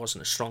 it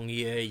wasn't a strong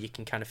year, you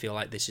can kind of feel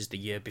like this is the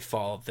year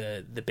before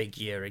the big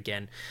year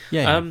again.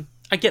 Yeah.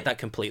 I get that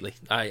completely.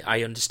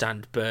 I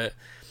understand, but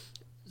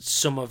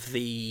some of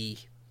the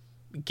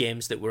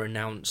games that were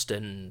announced,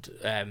 and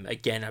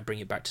again, I bring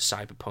it back to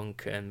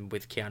Cyberpunk and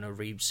with Keanu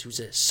Reeves, who's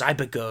a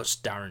cyber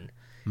ghost, Darren.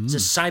 He's a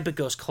cyber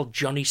ghost called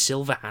Johnny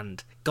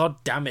Silverhand. God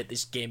damn it,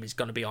 this game is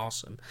going to be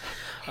awesome.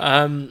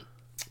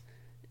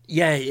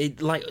 Yeah,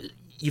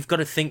 you've got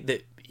to think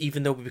that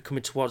even though we're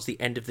coming towards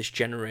the end of this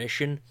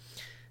generation,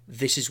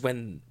 this is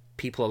when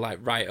people are like,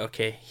 right,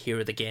 okay, here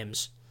are the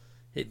games.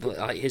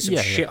 Here's some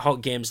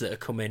shit-hot games that are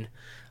coming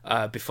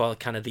before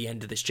kind of the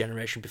end of this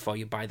generation, before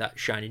you buy that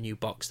shiny new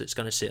box that's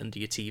going to sit under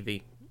your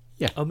TV.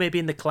 Yeah. Or maybe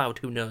in the cloud,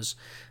 who knows,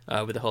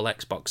 with the whole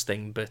Xbox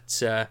thing.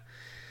 But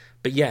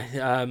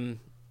yeah,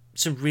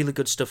 some really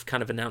good stuff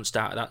kind of announced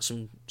out of that,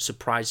 some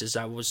surprises.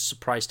 I was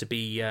surprised to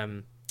be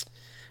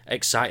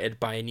excited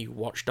by a new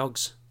Watch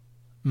Dogs.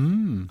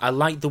 I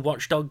like the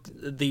Watch Dog,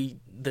 the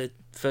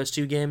first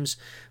two games,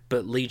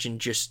 but Legion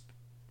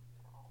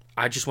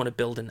I just want to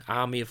build an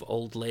army of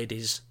old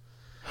ladies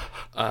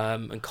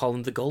and call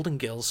them the Golden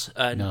Girls,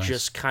 and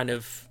just kind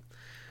of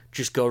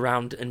just go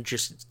around and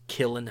just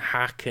kill and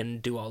hack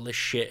and do all this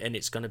shit, and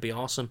it's going to be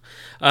awesome.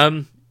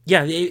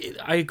 Yeah,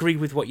 I agree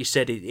with what you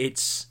said.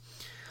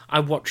 I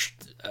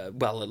watched,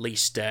 well, at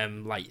least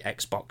like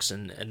Xbox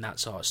and that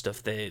sort of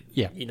stuff.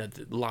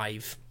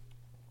 Live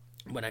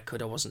when I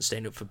could. I wasn't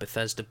staying up for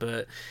Bethesda,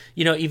 but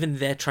even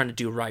they're trying to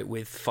do right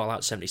with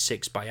Fallout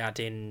 76 by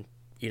adding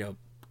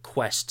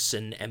quests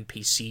and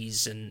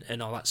NPCs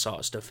and all that sort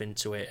of stuff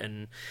into it,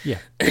 and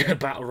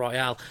Battle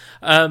Royale.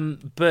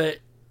 But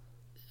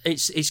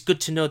it's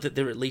good to know that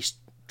they're at least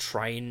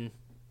trying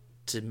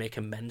to make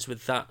amends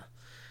with that.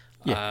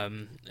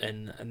 And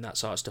that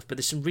sort of stuff. But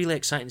there's some really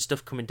exciting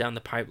stuff coming down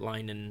the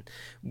pipeline, and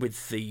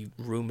with the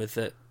rumour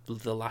that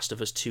The Last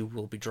of Us 2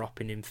 will be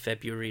dropping in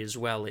February as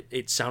well,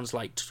 it sounds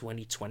like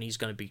 2020 is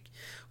going to be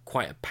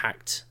quite a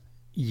packed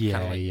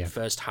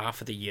first half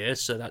of the year,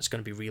 so that's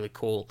going to be really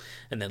cool.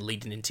 And then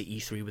leading into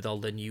E3 with all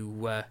the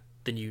new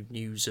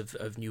news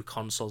of new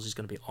consoles is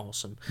going to be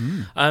awesome.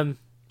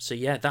 So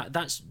yeah,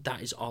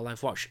 that is all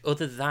I've watched,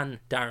 other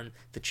than, Darren,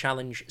 the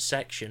challenge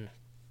section.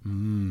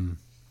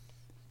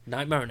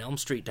 Nightmare on Elm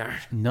Street, Darren.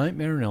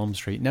 Nightmare on Elm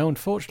Street. Now,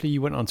 unfortunately,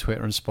 you went on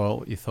Twitter and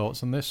spoiled your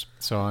thoughts on this,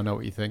 so I know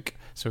what you think.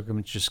 So we're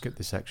going to just skip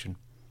this section.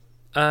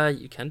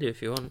 You can do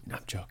if you want. No,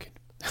 I'm joking.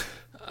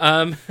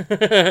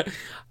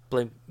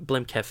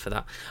 Blame Kev for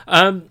that.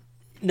 I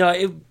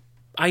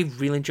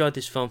really enjoyed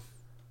this film.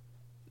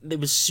 It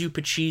was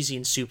super cheesy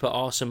and super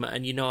awesome,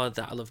 and you know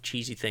that I love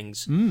cheesy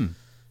things.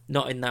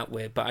 not in that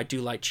way, but I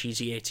do like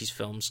cheesy 80s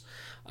films.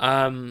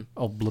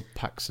 All blood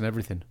packs and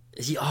everything.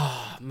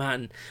 Oh,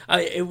 man.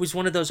 It was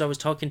one of those, I was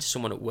talking to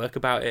someone at work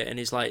about it, and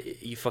he's like,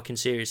 "Are you fucking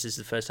serious? This is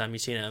the first time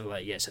you've seen it?" I'm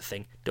like, "Yeah, it's a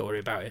thing. Don't worry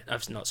about it.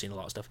 I've not seen a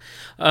lot of stuff."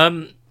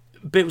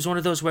 But it was one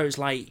of those where it was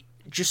like,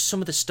 just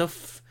some of the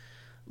stuff,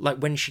 like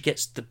when she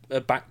gets the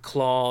back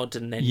clawed,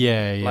 and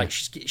then like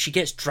she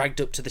gets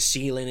dragged up to the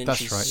ceiling, and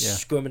she's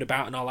squirming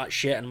about and all that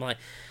shit, and I'm like,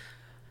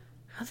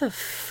 how the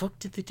fuck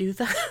did they do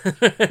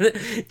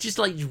that? Just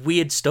like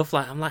weird stuff.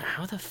 Like, I'm like,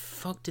 how the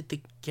fuck did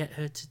they get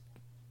her to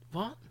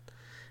what?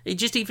 It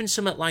just even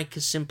something like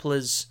as simple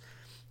as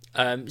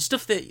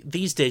stuff that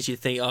these days you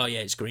think, oh yeah,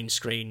 it's green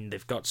screen.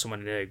 They've got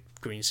someone in a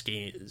green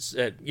screen,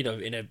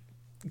 in a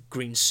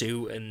green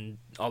suit and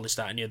all this,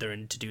 that, and the other,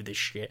 and to do this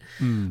shit.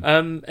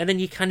 And then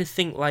you kind of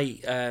think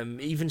like,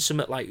 even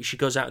something like she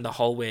goes out in the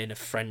hallway and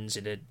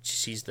she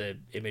sees the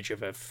image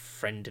of her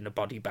friend in a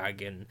body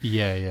bag, and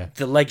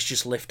the legs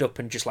just lift up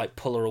and just like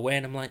pull her away,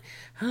 and I'm like,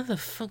 how the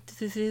fuck did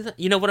they do that?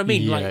 You know what I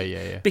mean?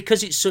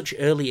 Because it's such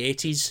early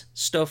 80s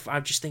stuff,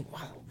 I just think,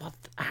 well,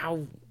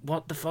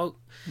 what the fuck?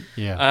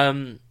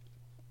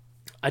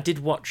 I did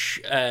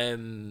watch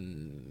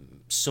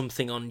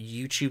something on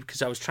YouTube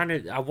because I was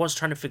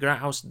trying to figure out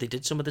how they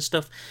did some of the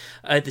stuff.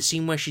 The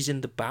scene where she's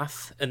in the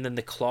bath and then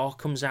the claw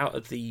comes out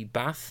of the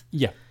bath.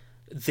 Yeah.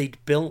 They'd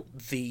built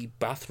the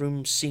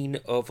bathroom scene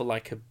over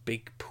like a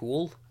big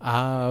pool.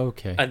 Ah,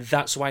 okay. And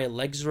that's why her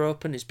legs are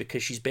open, is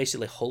because she's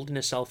basically holding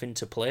herself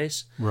into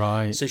place.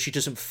 Right. So she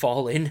doesn't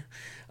fall in.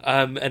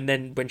 And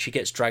then when she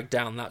gets dragged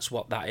down, that's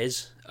what that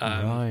is.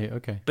 Right,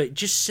 okay. But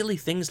just silly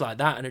things like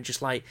that, and I'm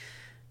just like,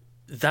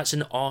 that's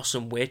an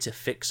awesome way to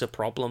fix a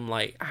problem.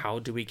 Like, how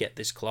do we get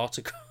this claw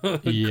to come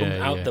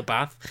out the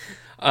bath?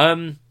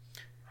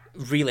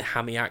 Really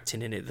hammy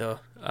acting in it though.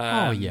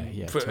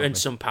 Totally. In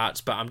some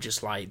parts, but I'm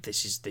just like,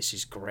 this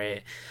is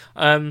great.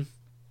 Not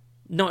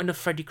enough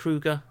Freddy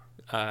Krueger,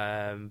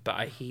 but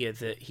I hear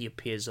that he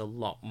appears a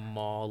lot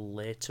more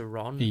later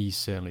on. He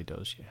certainly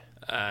does,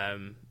 yeah.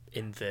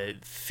 In the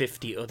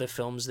 50 other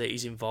films that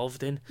he's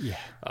involved in. Yeah.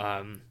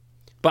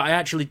 But I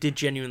actually did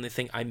genuinely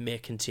think I may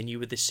continue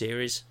with this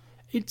series.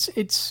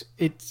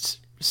 It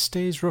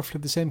stays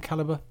roughly the same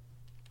caliber.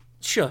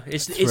 Sure,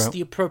 it's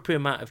the appropriate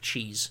amount of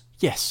cheese.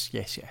 Yes.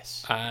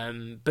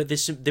 But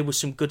there was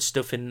some good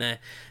stuff in there.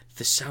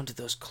 The sound of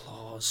those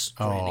claws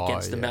grating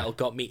against the metal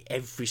got me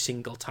every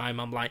single time.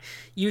 I'm like,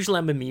 usually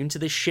I'm immune to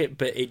this shit,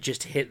 but it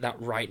just hit that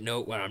right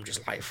note where I'm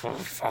just like, oh,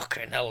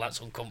 fucking hell,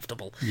 that's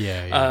uncomfortable.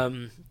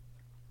 What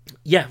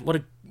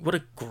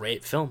a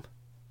great film.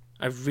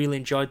 I really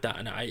enjoyed that,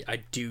 and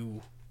I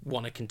do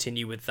want to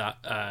continue with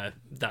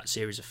that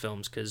series of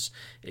films because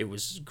it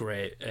was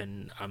great,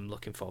 and I'm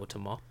looking forward to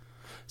more.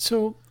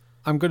 So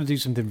I'm going to do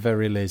something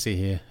very lazy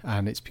here,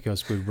 and it's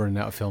because we're running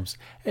out of films.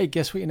 Hey,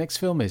 guess what your next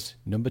film is?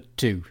 Number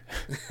 2.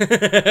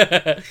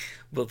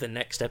 Will the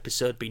next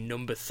episode be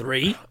number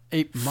 3?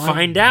 It might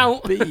find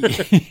out.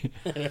 Be.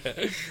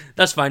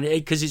 That's fine,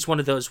 because it's one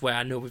of those where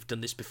I know we've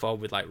done this before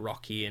with like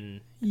Rocky,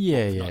 and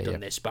we've not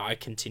done this, but I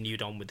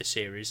continued on with the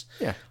series.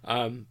 Yeah.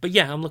 But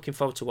yeah, I'm looking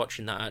forward to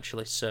watching that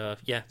actually. So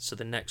yeah, so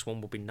the next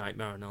one will be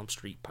Nightmare on Elm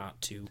Street Part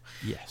 2.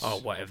 Yes. Or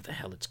whatever the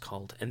hell it's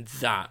called, and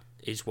that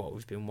is what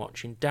we've been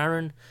watching.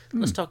 Darren,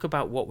 let's talk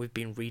about what we've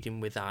been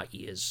reading with our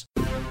ears.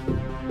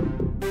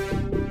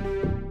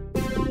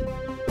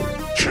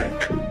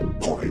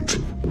 Checkpoint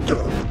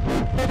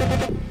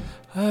done.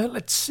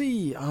 Let's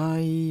see.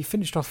 I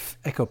finished off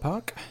Echo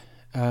Park,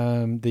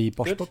 the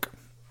Bosch book.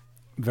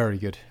 Very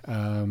good.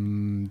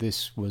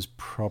 This was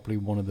probably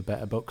one of the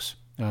better books.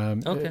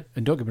 Okay.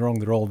 And don't get me wrong,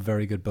 they're all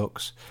very good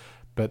books,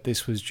 but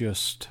this was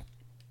just...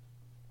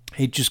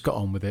 He just got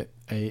on with it.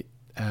 It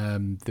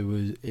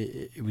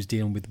was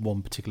dealing with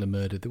one particular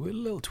murder. There were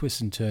little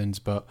twists and turns,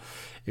 but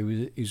it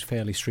was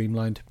fairly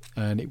streamlined,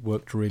 and it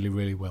worked really,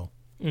 really well.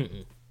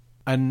 Mm-mm.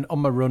 And on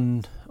my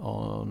run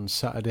on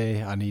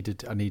Saturday, I needed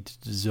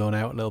to zone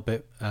out a little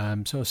bit,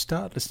 so I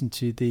started listening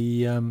to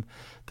the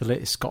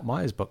latest Scott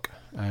Myers book,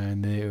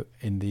 and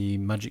in the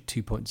Magic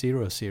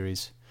 2.0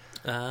 series.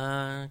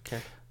 Okay.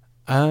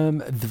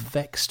 The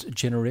Vexed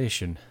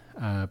Generation.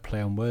 Play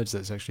on words.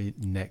 That's actually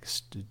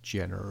Next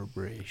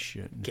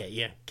Generation. Get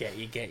you.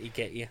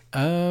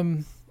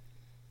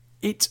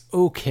 It's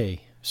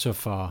okay so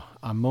far.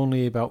 I'm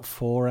only about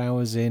 4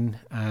 hours in,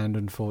 and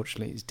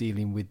unfortunately, it's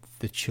dealing with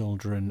the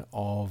children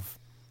of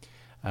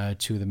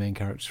 2 of the main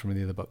characters from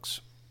the other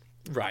books.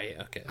 Right.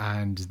 Okay.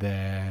 And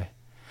I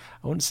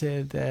wouldn't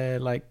say they're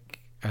like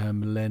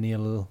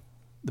millennial,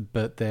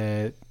 but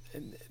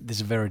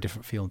there's a very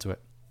different feel to it.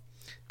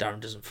 Darren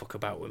doesn't fuck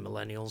about with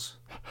millennials.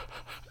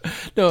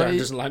 No, Darren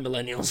doesn't like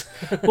millennials.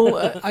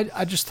 Well,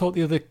 I just thought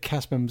the other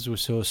cast members were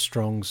so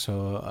strong,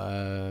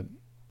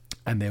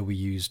 and they were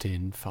used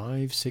in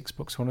 5-6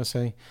 books, I want to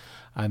say,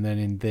 and then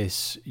in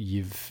this,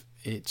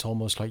 it's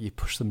almost like you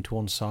push them to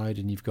one side,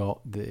 and you've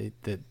got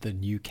the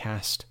new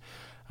cast,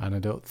 and I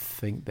don't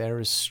think they're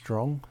as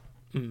strong.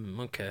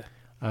 Okay.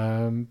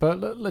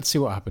 But let's see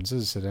what happens.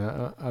 As I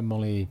said, I'm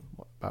only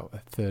about a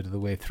third of the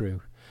way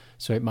through.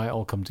 So it might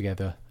all come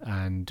together,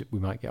 and we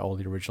might get all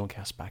the original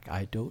cast back.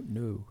 I don't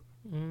know,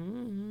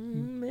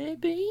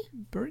 Maybe.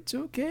 but it's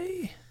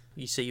okay.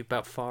 You say you're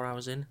about 4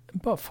 hours in?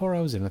 About 4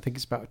 hours in. I think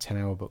it's about a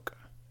 10-hour book.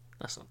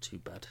 That's not too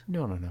bad.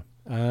 No.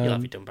 You'll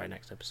have it done by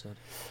next episode.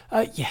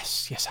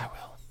 Yes, I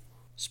will.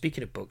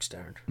 Speaking of books,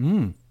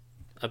 Darren,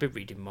 I've been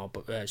reading more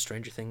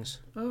Stranger Things.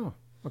 Oh,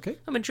 okay.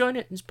 I'm enjoying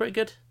it. It's pretty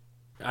good.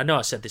 I know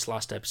I said this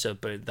last episode,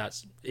 but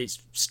it's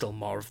still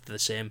more of the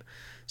same.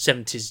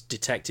 70s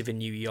detective in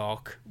New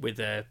York with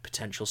a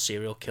potential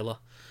serial killer,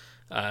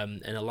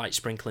 and a light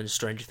sprinkling of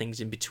Stranger Things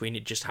in between.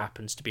 It just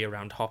happens to be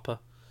around Hopper.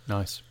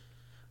 Nice.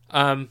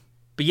 But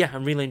yeah,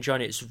 I'm really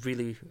enjoying it. It's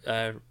really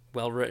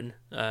well written,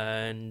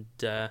 and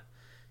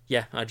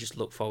yeah, I just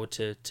look forward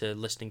to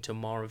listening to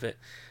more of it.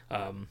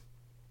 I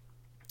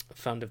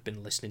found I've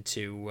been listening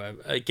to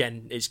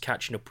again, it's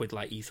catching up with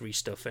like E3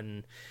 stuff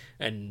and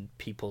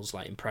people's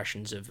like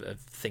impressions of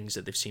things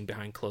that they've seen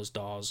behind closed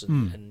doors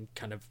and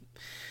kind of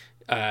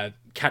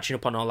catching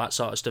up on all that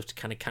sort of stuff to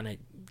kind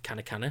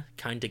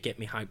of get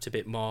me hyped a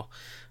bit more,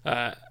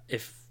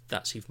 if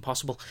that's even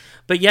possible.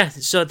 But yeah,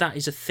 so that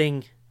is a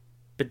thing.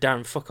 But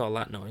Darren, fuck all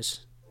that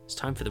noise. It's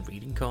time for the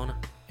reading corner.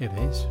 It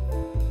is.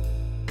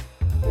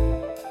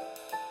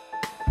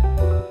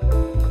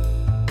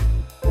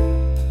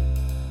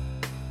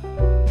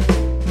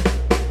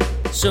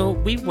 So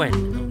we went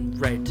and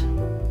read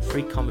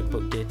Free Comic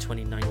Book Day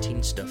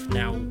 2019 stuff.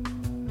 Now,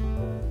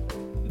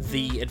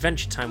 the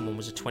Adventure Time one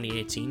was a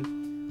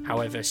 2018.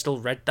 However, I still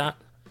read that.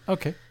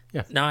 Okay,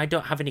 yeah. Now, I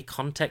don't have any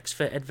context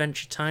for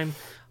Adventure Time.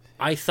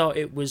 I thought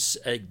it was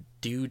a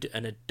dude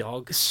and a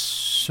dog.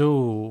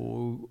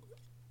 So,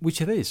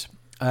 which it is.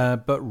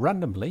 But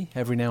randomly,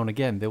 every now and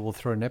again, they will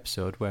throw an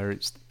episode where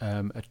it's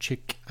a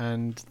chick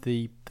and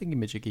the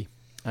thingamajiggy,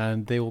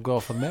 and they will go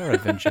off on their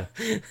adventure.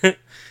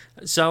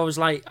 So I was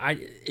like,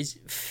 is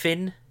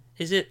Finn?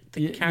 Is it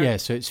the character? Yeah,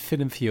 so it's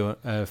Finn and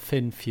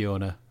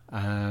Fiona,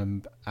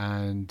 and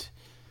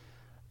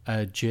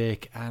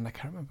Jake, and I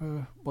can't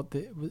remember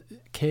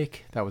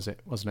Cake. That was it,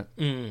 wasn't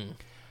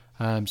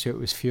it? So it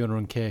was Fiona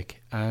and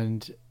Cake,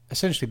 and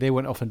essentially they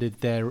went off and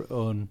did their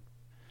own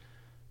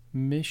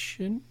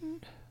mission,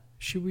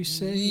 should we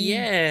say?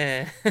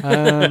 Yeah.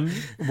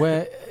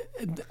 Where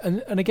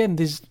and again,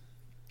 there's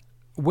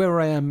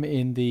where I am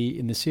in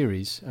the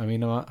series. I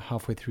mean, I'm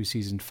halfway through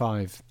season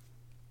 5.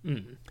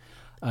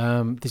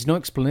 There's no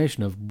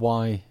explanation of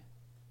why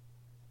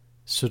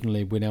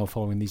suddenly we're now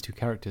following these two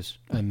characters,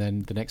 and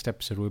then the next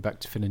episode we're back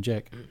to Finn and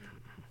Jake.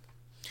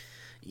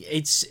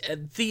 It's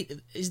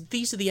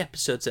these are the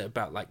episodes that are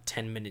about like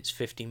 10 minutes,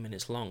 15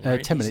 minutes long,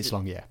 right? 10 minutes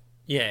long, yeah.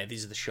 Yeah,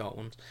 these are the short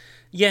ones.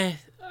 Yeah,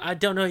 I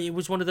don't know. It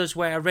was one of those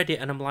where I read it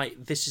and I'm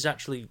like, this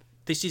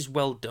is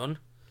well done.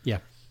 Yeah.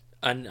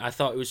 And I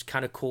thought it was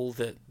kind of cool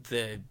that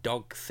the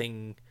dog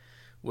thing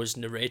was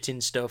narrating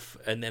stuff,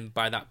 and then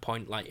by that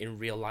point, like in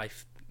real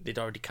life, they'd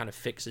already kind of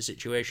fixed the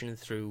situation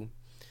through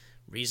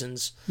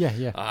reasons.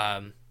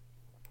 Yeah.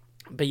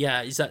 But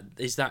yeah, is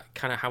that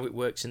kind of how it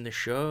works in the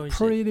show?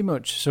 Pretty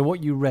much. So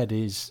what you read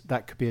is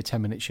that could be a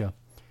 10-minute show,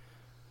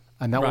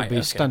 and that will be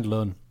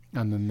standalone,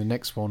 and then the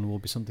next one will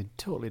be something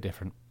totally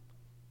different.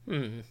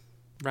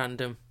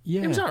 Random.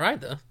 Yeah. It was all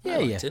right though. I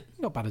liked it.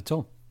 Not bad at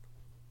all.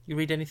 You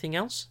read anything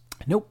else?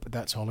 Nope,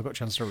 that's all I got a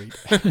chance to read.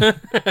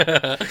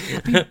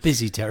 I've been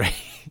busy, Terry.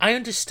 I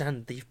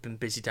understand that you've been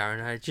busy,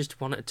 Darren. I just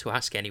wanted to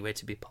ask anyway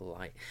to be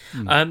polite.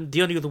 The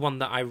only other one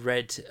that I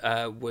read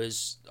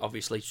was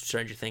obviously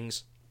Stranger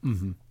Things.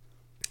 Mm-hmm.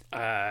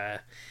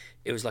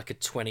 It was like a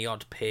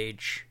 20-odd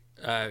page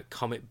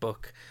comic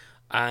book,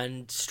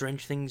 and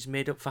Stranger Things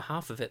made up for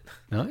half of it.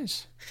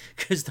 Nice.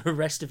 Because the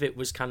rest of it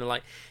was kind of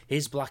like,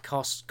 here's Black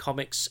Horse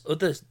Comics'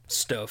 other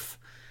stuff.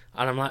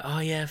 And I'm like, oh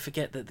yeah,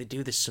 forget that they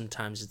do this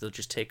sometimes. They'll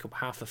just take up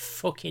half a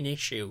fucking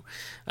issue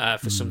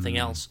for something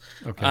else.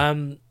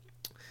 Okay.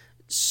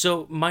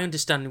 So my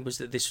understanding was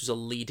that this was a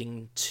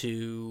leading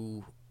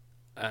to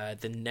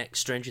the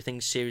next Stranger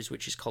Things series,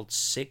 which is called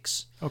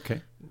 6.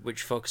 Okay.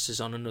 Which focuses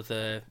on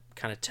another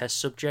kind of test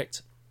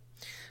subject.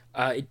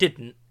 It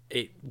didn't.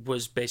 It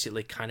was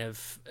basically kind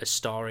of a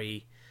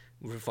story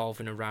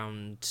revolving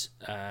around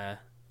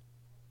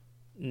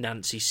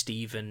Nancy,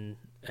 Steve, and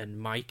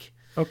Mike.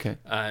 Okay.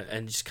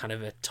 And just kind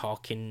of a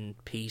talking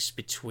piece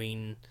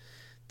between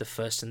the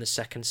first and the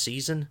second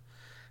season.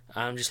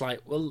 I'm just like,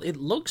 well, it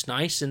looks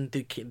nice, and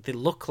they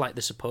look like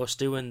they're supposed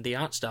to, and the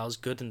art style's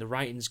good, and the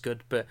writing's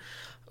good, but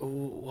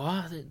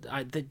what?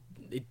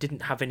 It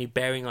didn't have any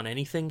bearing on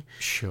anything.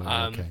 Sure,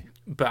 okay.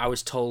 But I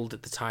was told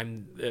at the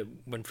time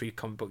when Free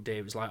Comic Book Day,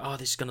 it was like, oh,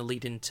 this is going to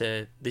lead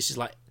into... This is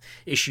like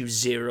issue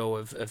 0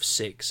 of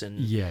 6, and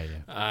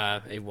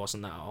it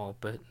wasn't that at all,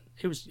 but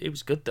it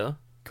was good, though.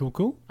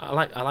 Cool. I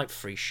like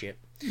free shit.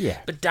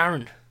 Yeah. But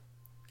Darren,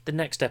 the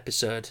next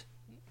episode...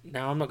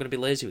 Now, I'm not going to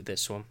be lazy with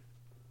this one.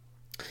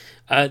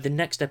 The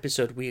next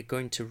episode, we are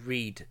going to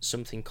read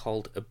something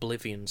called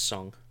Oblivion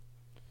Song.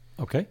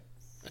 Okay.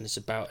 And it's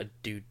about a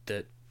dude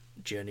that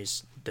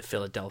journeys the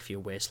Philadelphia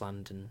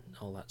wasteland and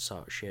all that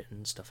sort of shit,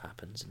 and stuff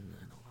happens and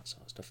all that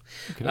sort of stuff.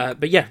 Okay.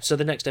 But yeah, so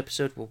the next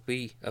episode will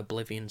be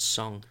Oblivion's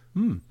Song.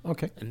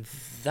 Okay. And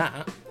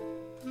that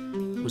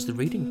was the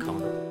reading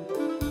corner.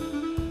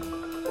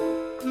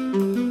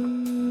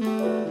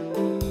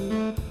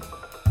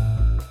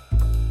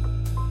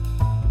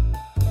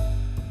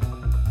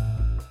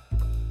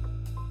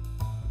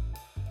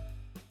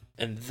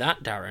 And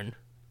that, Darren,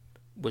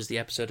 was the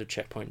episode of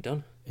Checkpoint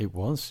done. It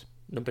was.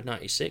 Number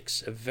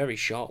 96, a very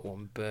short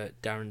one, but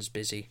Darren's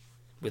busy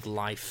with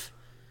life,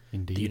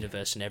 Indeed. the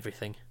universe and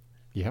everything,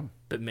 Yeah.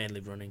 but mainly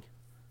running.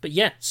 But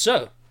yeah,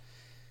 so,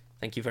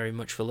 thank you very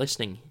much for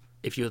listening.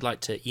 If you would like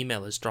to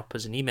email us, drop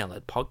us an email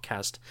at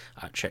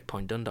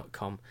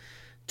podcast@checkpointdone.com.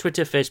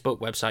 Twitter, Facebook,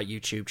 website,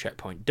 YouTube,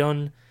 Checkpoint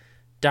Done.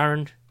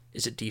 Darren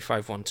is at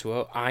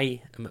D5120.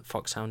 I am at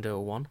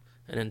Foxhound01.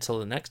 And until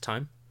the next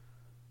time,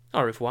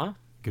 au revoir.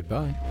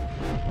 Goodbye.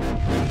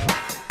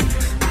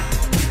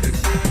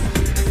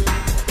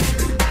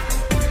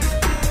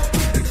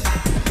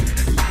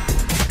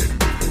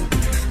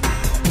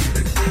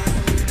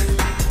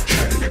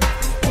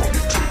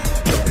 Checkpoint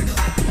Done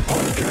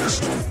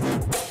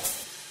Podcast.